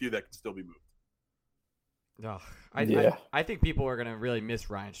one of the few that can still be moved. Oh, I think people are gonna really miss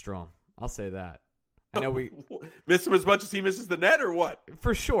Ryan Strome. I'll say that. I know we miss him as much as he misses the net, or what?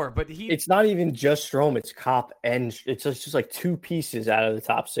 For sure, but it's not even just Strome. It's Kopp, and it's just like two pieces out of the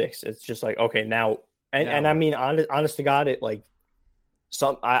top six. It's just like, okay, now, and I mean, honest to God, it like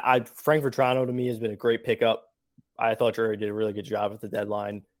Frank Vetrano to me has been a great pickup. I thought Drury did a really good job at the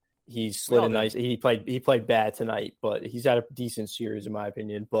deadline. He slid in nice. He played bad tonight, but he's had a decent series in my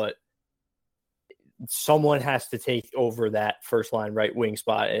opinion. But someone has to take over that first line right wing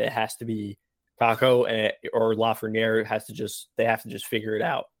spot, and it has to be Kakko or Lafreniere. They have to just figure it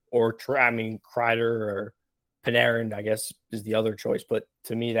out. Or Kreider or Panarin, I guess, is the other choice. But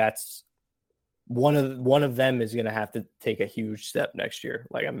to me, that's one of them is going to have to take a huge step next year,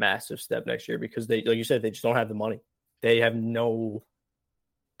 like a massive step next year, because they, like you said, they just don't have the money. They have no.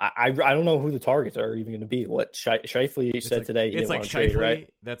 I don't know who the targets are even going to be. What Scheifele said today, he it's didn't like want to trade,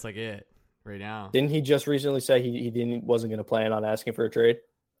 right? That's like it right now. Didn't he just recently say he wasn't going to plan on asking for a trade?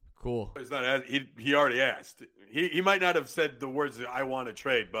 Cool. He's not. He already asked. He might not have said the words that I want to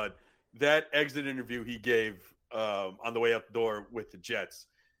trade, but that exit interview he gave on the way out the door with the Jets,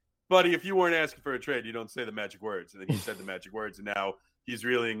 buddy. If you weren't asking for a trade, you don't say the magic words. And then he said the magic words, and now he's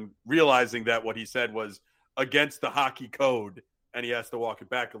realizing that what he said was against the hockey code, and he has to walk it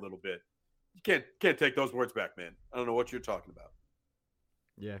back a little bit. You can't take those words back, man. I don't know what you're talking about.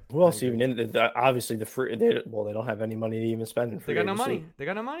 Yeah. Who else even in the obviously the free? They don't have any money to even spend. They got no money. They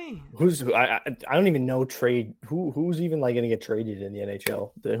got no money. I don't even know trade. Who's even like going to get traded in the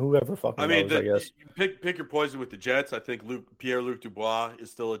NHL? Whoever fucking knows, I guess. Pick your poison with the Jets. I think Pierre-Luc Dubois is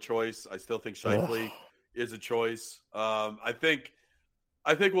still a choice. I still think Scheifele is a choice. I think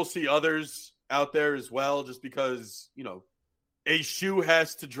we'll see others out there as well, just because a shoe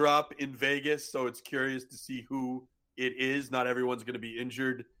has to drop in Vegas, so it's curious to see who it is. Not everyone's going to be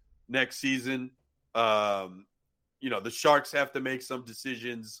injured next season. The Sharks have to make some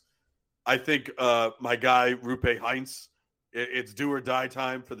decisions. I think my guy, Rupe Heinz, it's do or die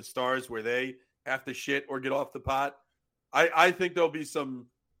time for the Stars where they have to shit or get off the pot. I think there'll be some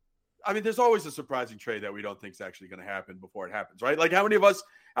 – I mean, there's always a surprising trade that we don't think is actually going to happen before it happens, right? Like how many of us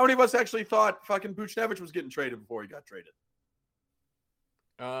actually thought fucking Buchnevich was getting traded before he got traded?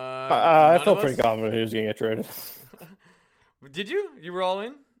 I felt pretty confident he was going to get traded. Did you? You were all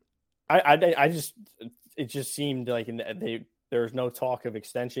in? It just seemed like there was no talk of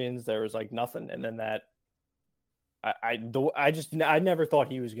extensions. There was like nothing, and then that I never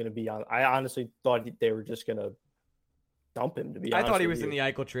thought he was going to be on. I honestly thought they were just going to dump him. To be honest, I thought he was in the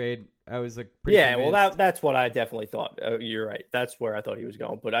Eichel trade. I was like, that's what I definitely thought. You're right. That's where I thought he was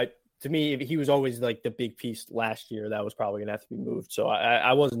going. But to me, he was always like the big piece last year that was probably going to have to be moved. So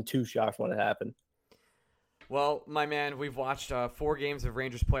I wasn't too shocked when it happened. Well, my man, we've watched 4 games of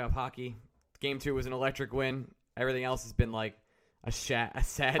Rangers playoff hockey. Game 2 was an electric win. Everything else has been like a sad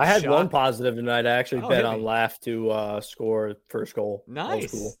I had shock. one positive tonight. I actually bet on Laugh to score first goal.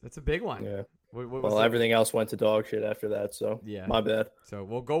 Nice. Cool. That's a big one. Yeah. What everything else went to dog shit after that. So yeah, my bad. So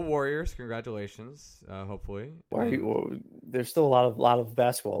we'll go Warriors. Congratulations. Hopefully. There's still a lot of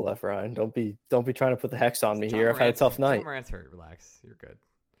basketball left, Ryan. Don't be trying to put the hex on me here. I've had a tough night. Tom Morant's hurt. Relax. You're good.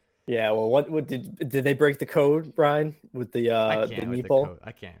 Yeah, well, what did they break the code, Brian, with the meatball?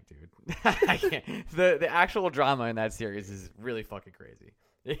 I can't, dude. I can't. The actual drama in that series is really fucking crazy.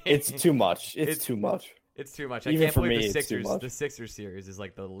 It's too much. It's too much. It's too much. Even I can't for believe me, the Sixers series is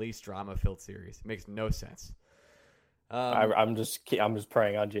like the least drama-filled series. It makes no sense. I'm just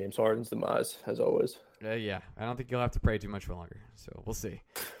praying on James Harden's demise as always. Yeah, I don't think you'll have to pray too much longer. So we'll see.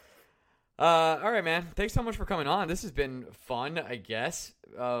 All right, man. Thanks so much for coming on. This has been fun, I guess.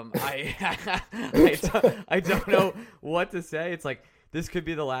 I don't know what to say. It's like this could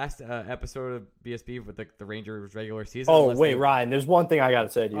be the last episode of BSB with the Rangers regular season. Oh wait, Ryan. There's one thing I got to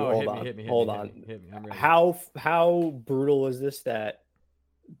say to you. Hold on. Hit me. I'm ready. How brutal is this? That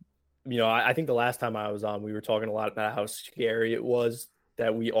I think the last time I was on, we were talking a lot about how scary it was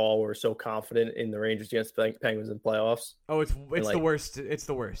that we all were so confident in the Rangers against the Penguins in the playoffs. Oh, it's the worst. It's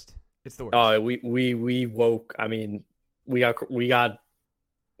the worst. It's the worst. Oh, we woke. I mean, we got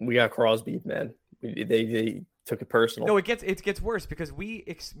Crosby, man. They took it personal. No, it gets worse because we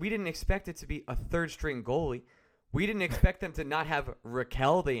didn't expect it to be a third string goalie. We didn't expect them to not have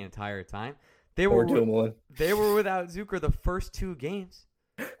Raquel the entire time. They were without Zucker the first 2 games.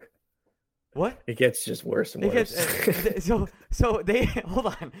 What? It gets just worse and worse. So they hold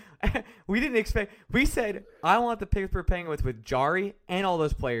on. We didn't expect. We said I want the Pittsburgh Penguins with Jari and all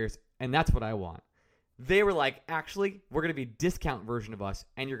those players, and that's what I want. They were like, actually, we're gonna be discount version of us,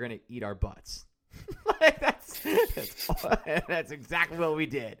 and you're gonna eat our butts. Like, that's exactly what we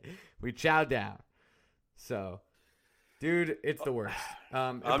did. We chowed down. So, dude, it's the worst.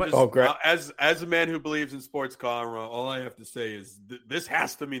 As a man who believes in sports karma, all I have to say is this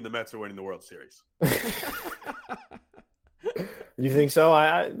has to mean the Mets are winning the World Series. You think so?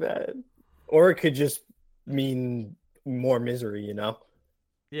 Or it could just mean more misery, you know?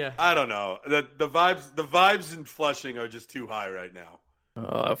 Yeah. I don't know. The vibes in Flushing are just too high right now.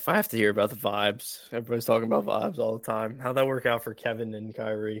 If I have to hear about the vibes, everybody's talking about vibes all the time. How'd that work out for Kevin and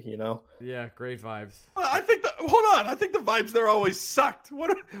Kyrie, you know? Yeah, great vibes. I think the vibes there always sucked.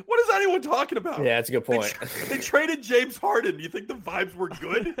 What is anyone talking about? Yeah, that's a good point. They traded James Harden. You think the vibes were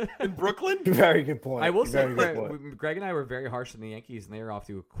good in Brooklyn? Very good point. I will say, Greg and I were very harsh on the Yankees, and they were off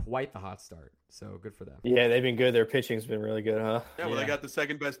to quite the hot start. So good for them. Yeah, they've been good. Their pitching's been really good, huh? Yeah, well, they got the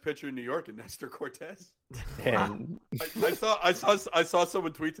second best pitcher in New York, in Nestor Cortez. And I saw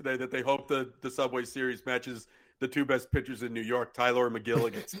someone tweet today that they hope the Subway Series matches the two best pitchers in New York, Tyler McGill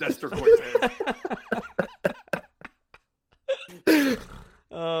against Nestor Cortez.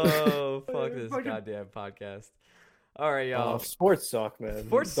 Oh, fuck this goddamn podcast. All right, y'all. Sports suck, man.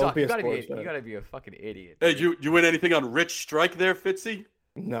 Sports Don't suck. be You a sports fan. gotta be a fucking idiot. Hey, you win anything on Rich Strike there, Fitzy?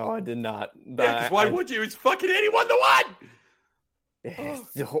 No, I did not. Yeah, 'cause why would you? He's fucking 81 to 1.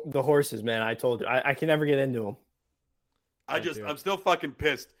 The horses, man. I told you. I can never get into them. I'm still fucking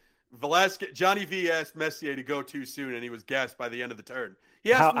pissed. Johnny V asked Messier to go too soon, and he was gassed by the end of the turn.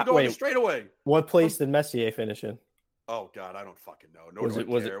 He asked him to go straight away. What place did Messier finish in? Oh God, I don't fucking know. Was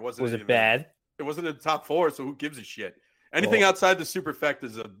it bad? It wasn't in the top 4, so who gives a shit? Anything outside the superfecta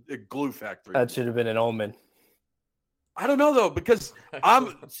is a glue factory. That should have been an omen. I don't know though, because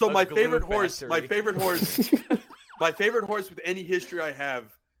my favorite horse with any history I have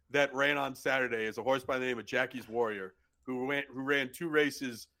that ran on Saturday is a horse by the name of Jackie's Warrior, who ran 2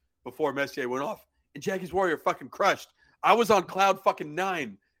 races before Messier went off, and Jackie's Warrior fucking crushed. I was on cloud fucking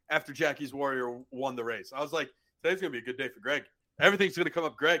 9 after Jackie's Warrior won the race. I was like, today's gonna be a good day for Greg. Everything's gonna come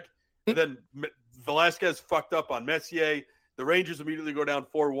up Greg. And then Velasquez fucked up on Messier. The Rangers immediately go down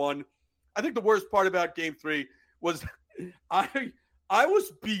 4-1. I think the worst part about Game 3 was I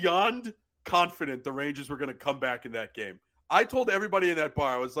was beyond confident the Rangers were going to come back in that game. I told everybody in that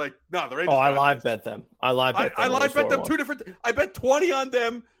bar, I was like, no, the Rangers. Oh, I live bet them. I live bet them 2 different. I bet 20 on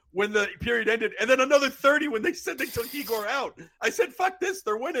them when the period ended, and then another 30 when they said they took Igor out. I said, fuck this,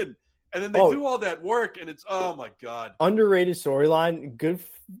 they're winning. And then they do all that work, and it's, oh my God. Underrated storyline. Good.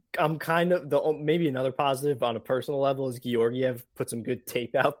 I'm kind of maybe another positive on a personal level is Georgiev put some good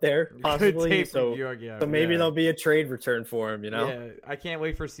tape out there, possibly. So maybe there'll be a trade return for him, you know? Yeah, I can't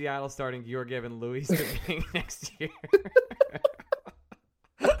wait for Seattle starting Georgiev and Luis next year.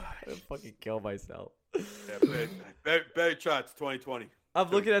 I'll fucking kill myself. Yeah, bad shots 2020. I'm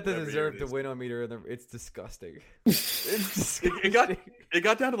looking at the deserve to win meter, and it's disgusting. It's disgusting. It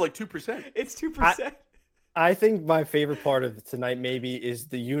got down to like 2%. It's 2%. I think my favorite part of tonight maybe is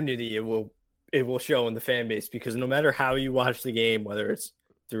the unity it will show in the fan base, because no matter how you watch the game, whether it's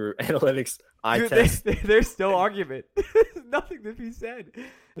through analytics, test, there's no argument. There's nothing to be said.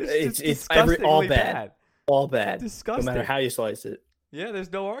 It's all bad. All bad. Disgusting. No matter how you slice it. Yeah,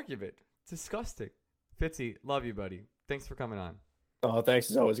 there's no argument. It's disgusting. Fitzy, love you, buddy. Thanks for coming on. Oh, thanks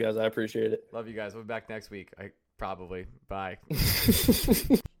as always, guys. I appreciate it. Love you guys. We'll be back next week. Probably. Bye.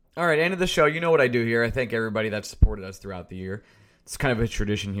 All right, end of the show. You know what I do here. I thank everybody that supported us throughout the year. It's kind of a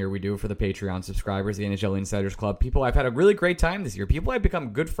tradition here we do for the Patreon subscribers, the NHL Insiders Club. People I've had a really great time this year. People I've become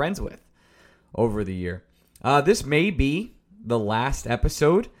good friends with over the year. This may be the last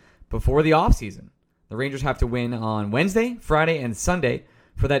episode before the offseason. The Rangers have to win on Wednesday, Friday, and Sunday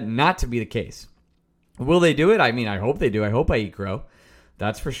for that not to be the case. Will they do it? I mean, I hope they do. I hope I eat crow.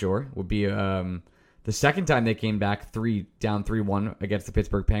 That's for sure. Would be the second time they came back down 3-1 against the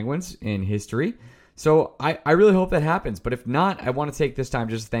Pittsburgh Penguins in history. So I really hope that happens. But if not, I want to take this time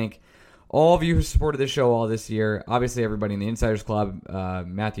just to thank all of you who supported this show all this year. Obviously, everybody in the Insiders Club.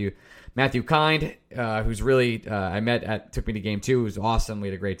 Matthew Kind, who's really took me to Game 2. It was awesome. We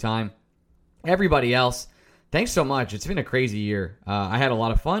had a great time. Everybody else, thanks so much. It's been a crazy year. I had a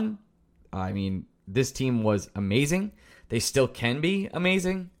lot of fun. I mean, this team was amazing. They still can be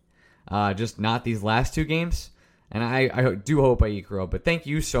amazing. Just not these last 2 games. And I do hope I eat crow. But thank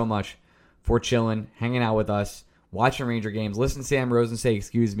you so much for chilling, hanging out with us, watching Ranger games, listening to Sam Rosen say,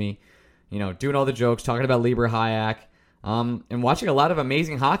 excuse me, doing all the jokes, talking about Lieber Hayek. and watching a lot of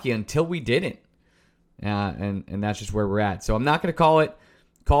amazing hockey until we didn't. And that's just where we're at. So I'm not going to call it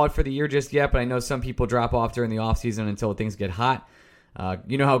for the year just yet, but I know some people drop off during the offseason until things get hot.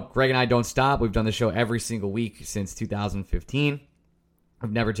 You know how Greg and I don't stop. We've done the show every single week since 2015.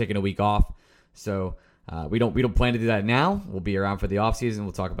 I've never taken a week off. So we don't plan to do that now. We'll be around for the offseason.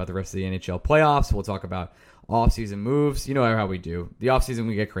 We'll talk about the rest of the NHL playoffs. We'll talk about offseason moves. You know how we do. The offseason,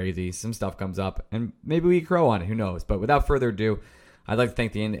 we get crazy. Some stuff comes up, and maybe we crow on it. Who knows? But without further ado, I'd like to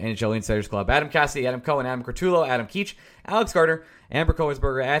thank the NHL Insiders Club, Adam Cassidy, Adam Cohen, Adam Cortulo, Adam Keach, Alex Gardner, Amber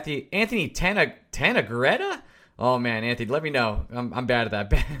Cohensberger, Anthony Tanagretta. Oh, man, Anthony, let me know. I'm bad at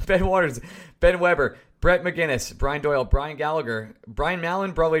that. Ben Waters, Ben Weber, Brett McGinnis, Brian Doyle, Brian Gallagher, Brian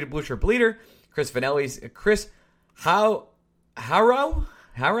Mallon, Broadway to Blue Shirt Bleeder, Chris Vanellis, Chris Harrow?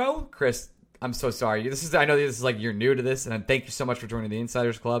 Chris, I'm so sorry. I know this is like you're new to this, and thank you so much for joining the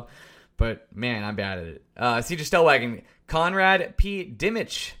Insiders Club. But, man, I'm bad at it. CJ Stellwagen, Conrad P.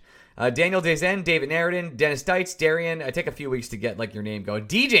 Dimich, Daniel Dezen, David Narradin, Dennis Deitz, Darian. I take a few weeks to get like your name going.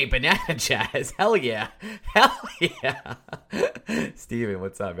 DJ Banana Jazz. Hell yeah. Steven,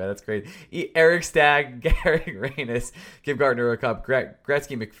 what's up, man? That's great. Eric Stagg, Gary Reynes, Give Gardner a cup,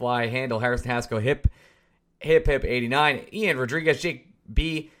 Gretzky McFly, Handel, Harrison Haskell, Hip 89, Ian Rodriguez, Jake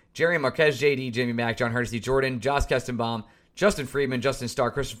B, Jerry Marquez, JD, Jamie Mack, John Hardesty, Jordan, Josh Kestenbaum, Justin Friedman, Justin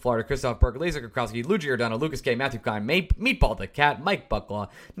Starr, Christian Florida, Christoph Berg, Laser Krakowski, Lou Giordano, Lucas K, Matthew Kine, Meatball the Cat, Mike Bucklaw,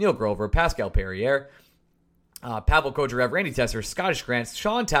 Neil Grover, Pascal Perrier, Pavel Kojarev, Randy Tesser, Scottish Grants,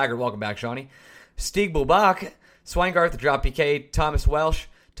 Sean Taggart, welcome back, Shawnee, Stig Bulbach, Swingarth, the Drop PK, Thomas Welsh,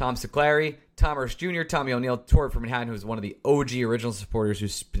 Tom Siclari, Tom Hurst Jr., Tommy O'Neill, Tori from Manhattan, who's one of the OG original supporters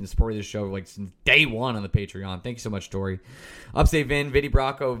who's been supporting this show like since day one on the Patreon. Thank you so much, Tori. Upstate Vin, Vinny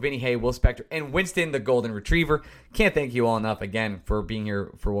Bracco, Vinny Hay, Will Spector, and Winston, the Golden Retriever. Can't thank you all enough again for being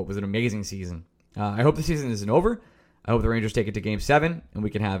here for what was an amazing season. I hope the season isn't over. I hope the Rangers take it to Game 7, and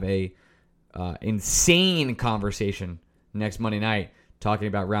we can have a insane conversation next Monday night talking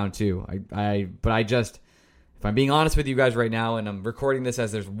about round 2. If I'm being honest with you guys right now, and I'm recording this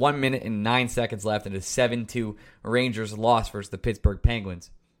as there's 1 minute and 9 seconds left and a 7-2 Rangers loss versus the Pittsburgh Penguins,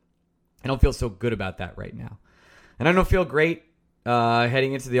 I don't feel so good about that right now. And I don't feel great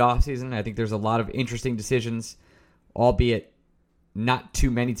heading into the offseason. I think there's a lot of interesting decisions, albeit not too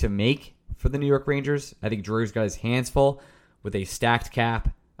many to make for the New York Rangers. I think Drew's got his hands full with a stacked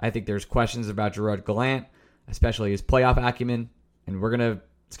cap. I think there's questions about Gerard Gallant, especially his playoff acumen. And it's going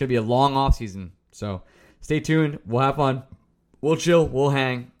to be a long offseason. So stay tuned. We'll have fun. We'll chill. We'll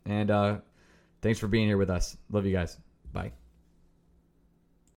hang. And thanks for being here with us. Love you guys. Bye.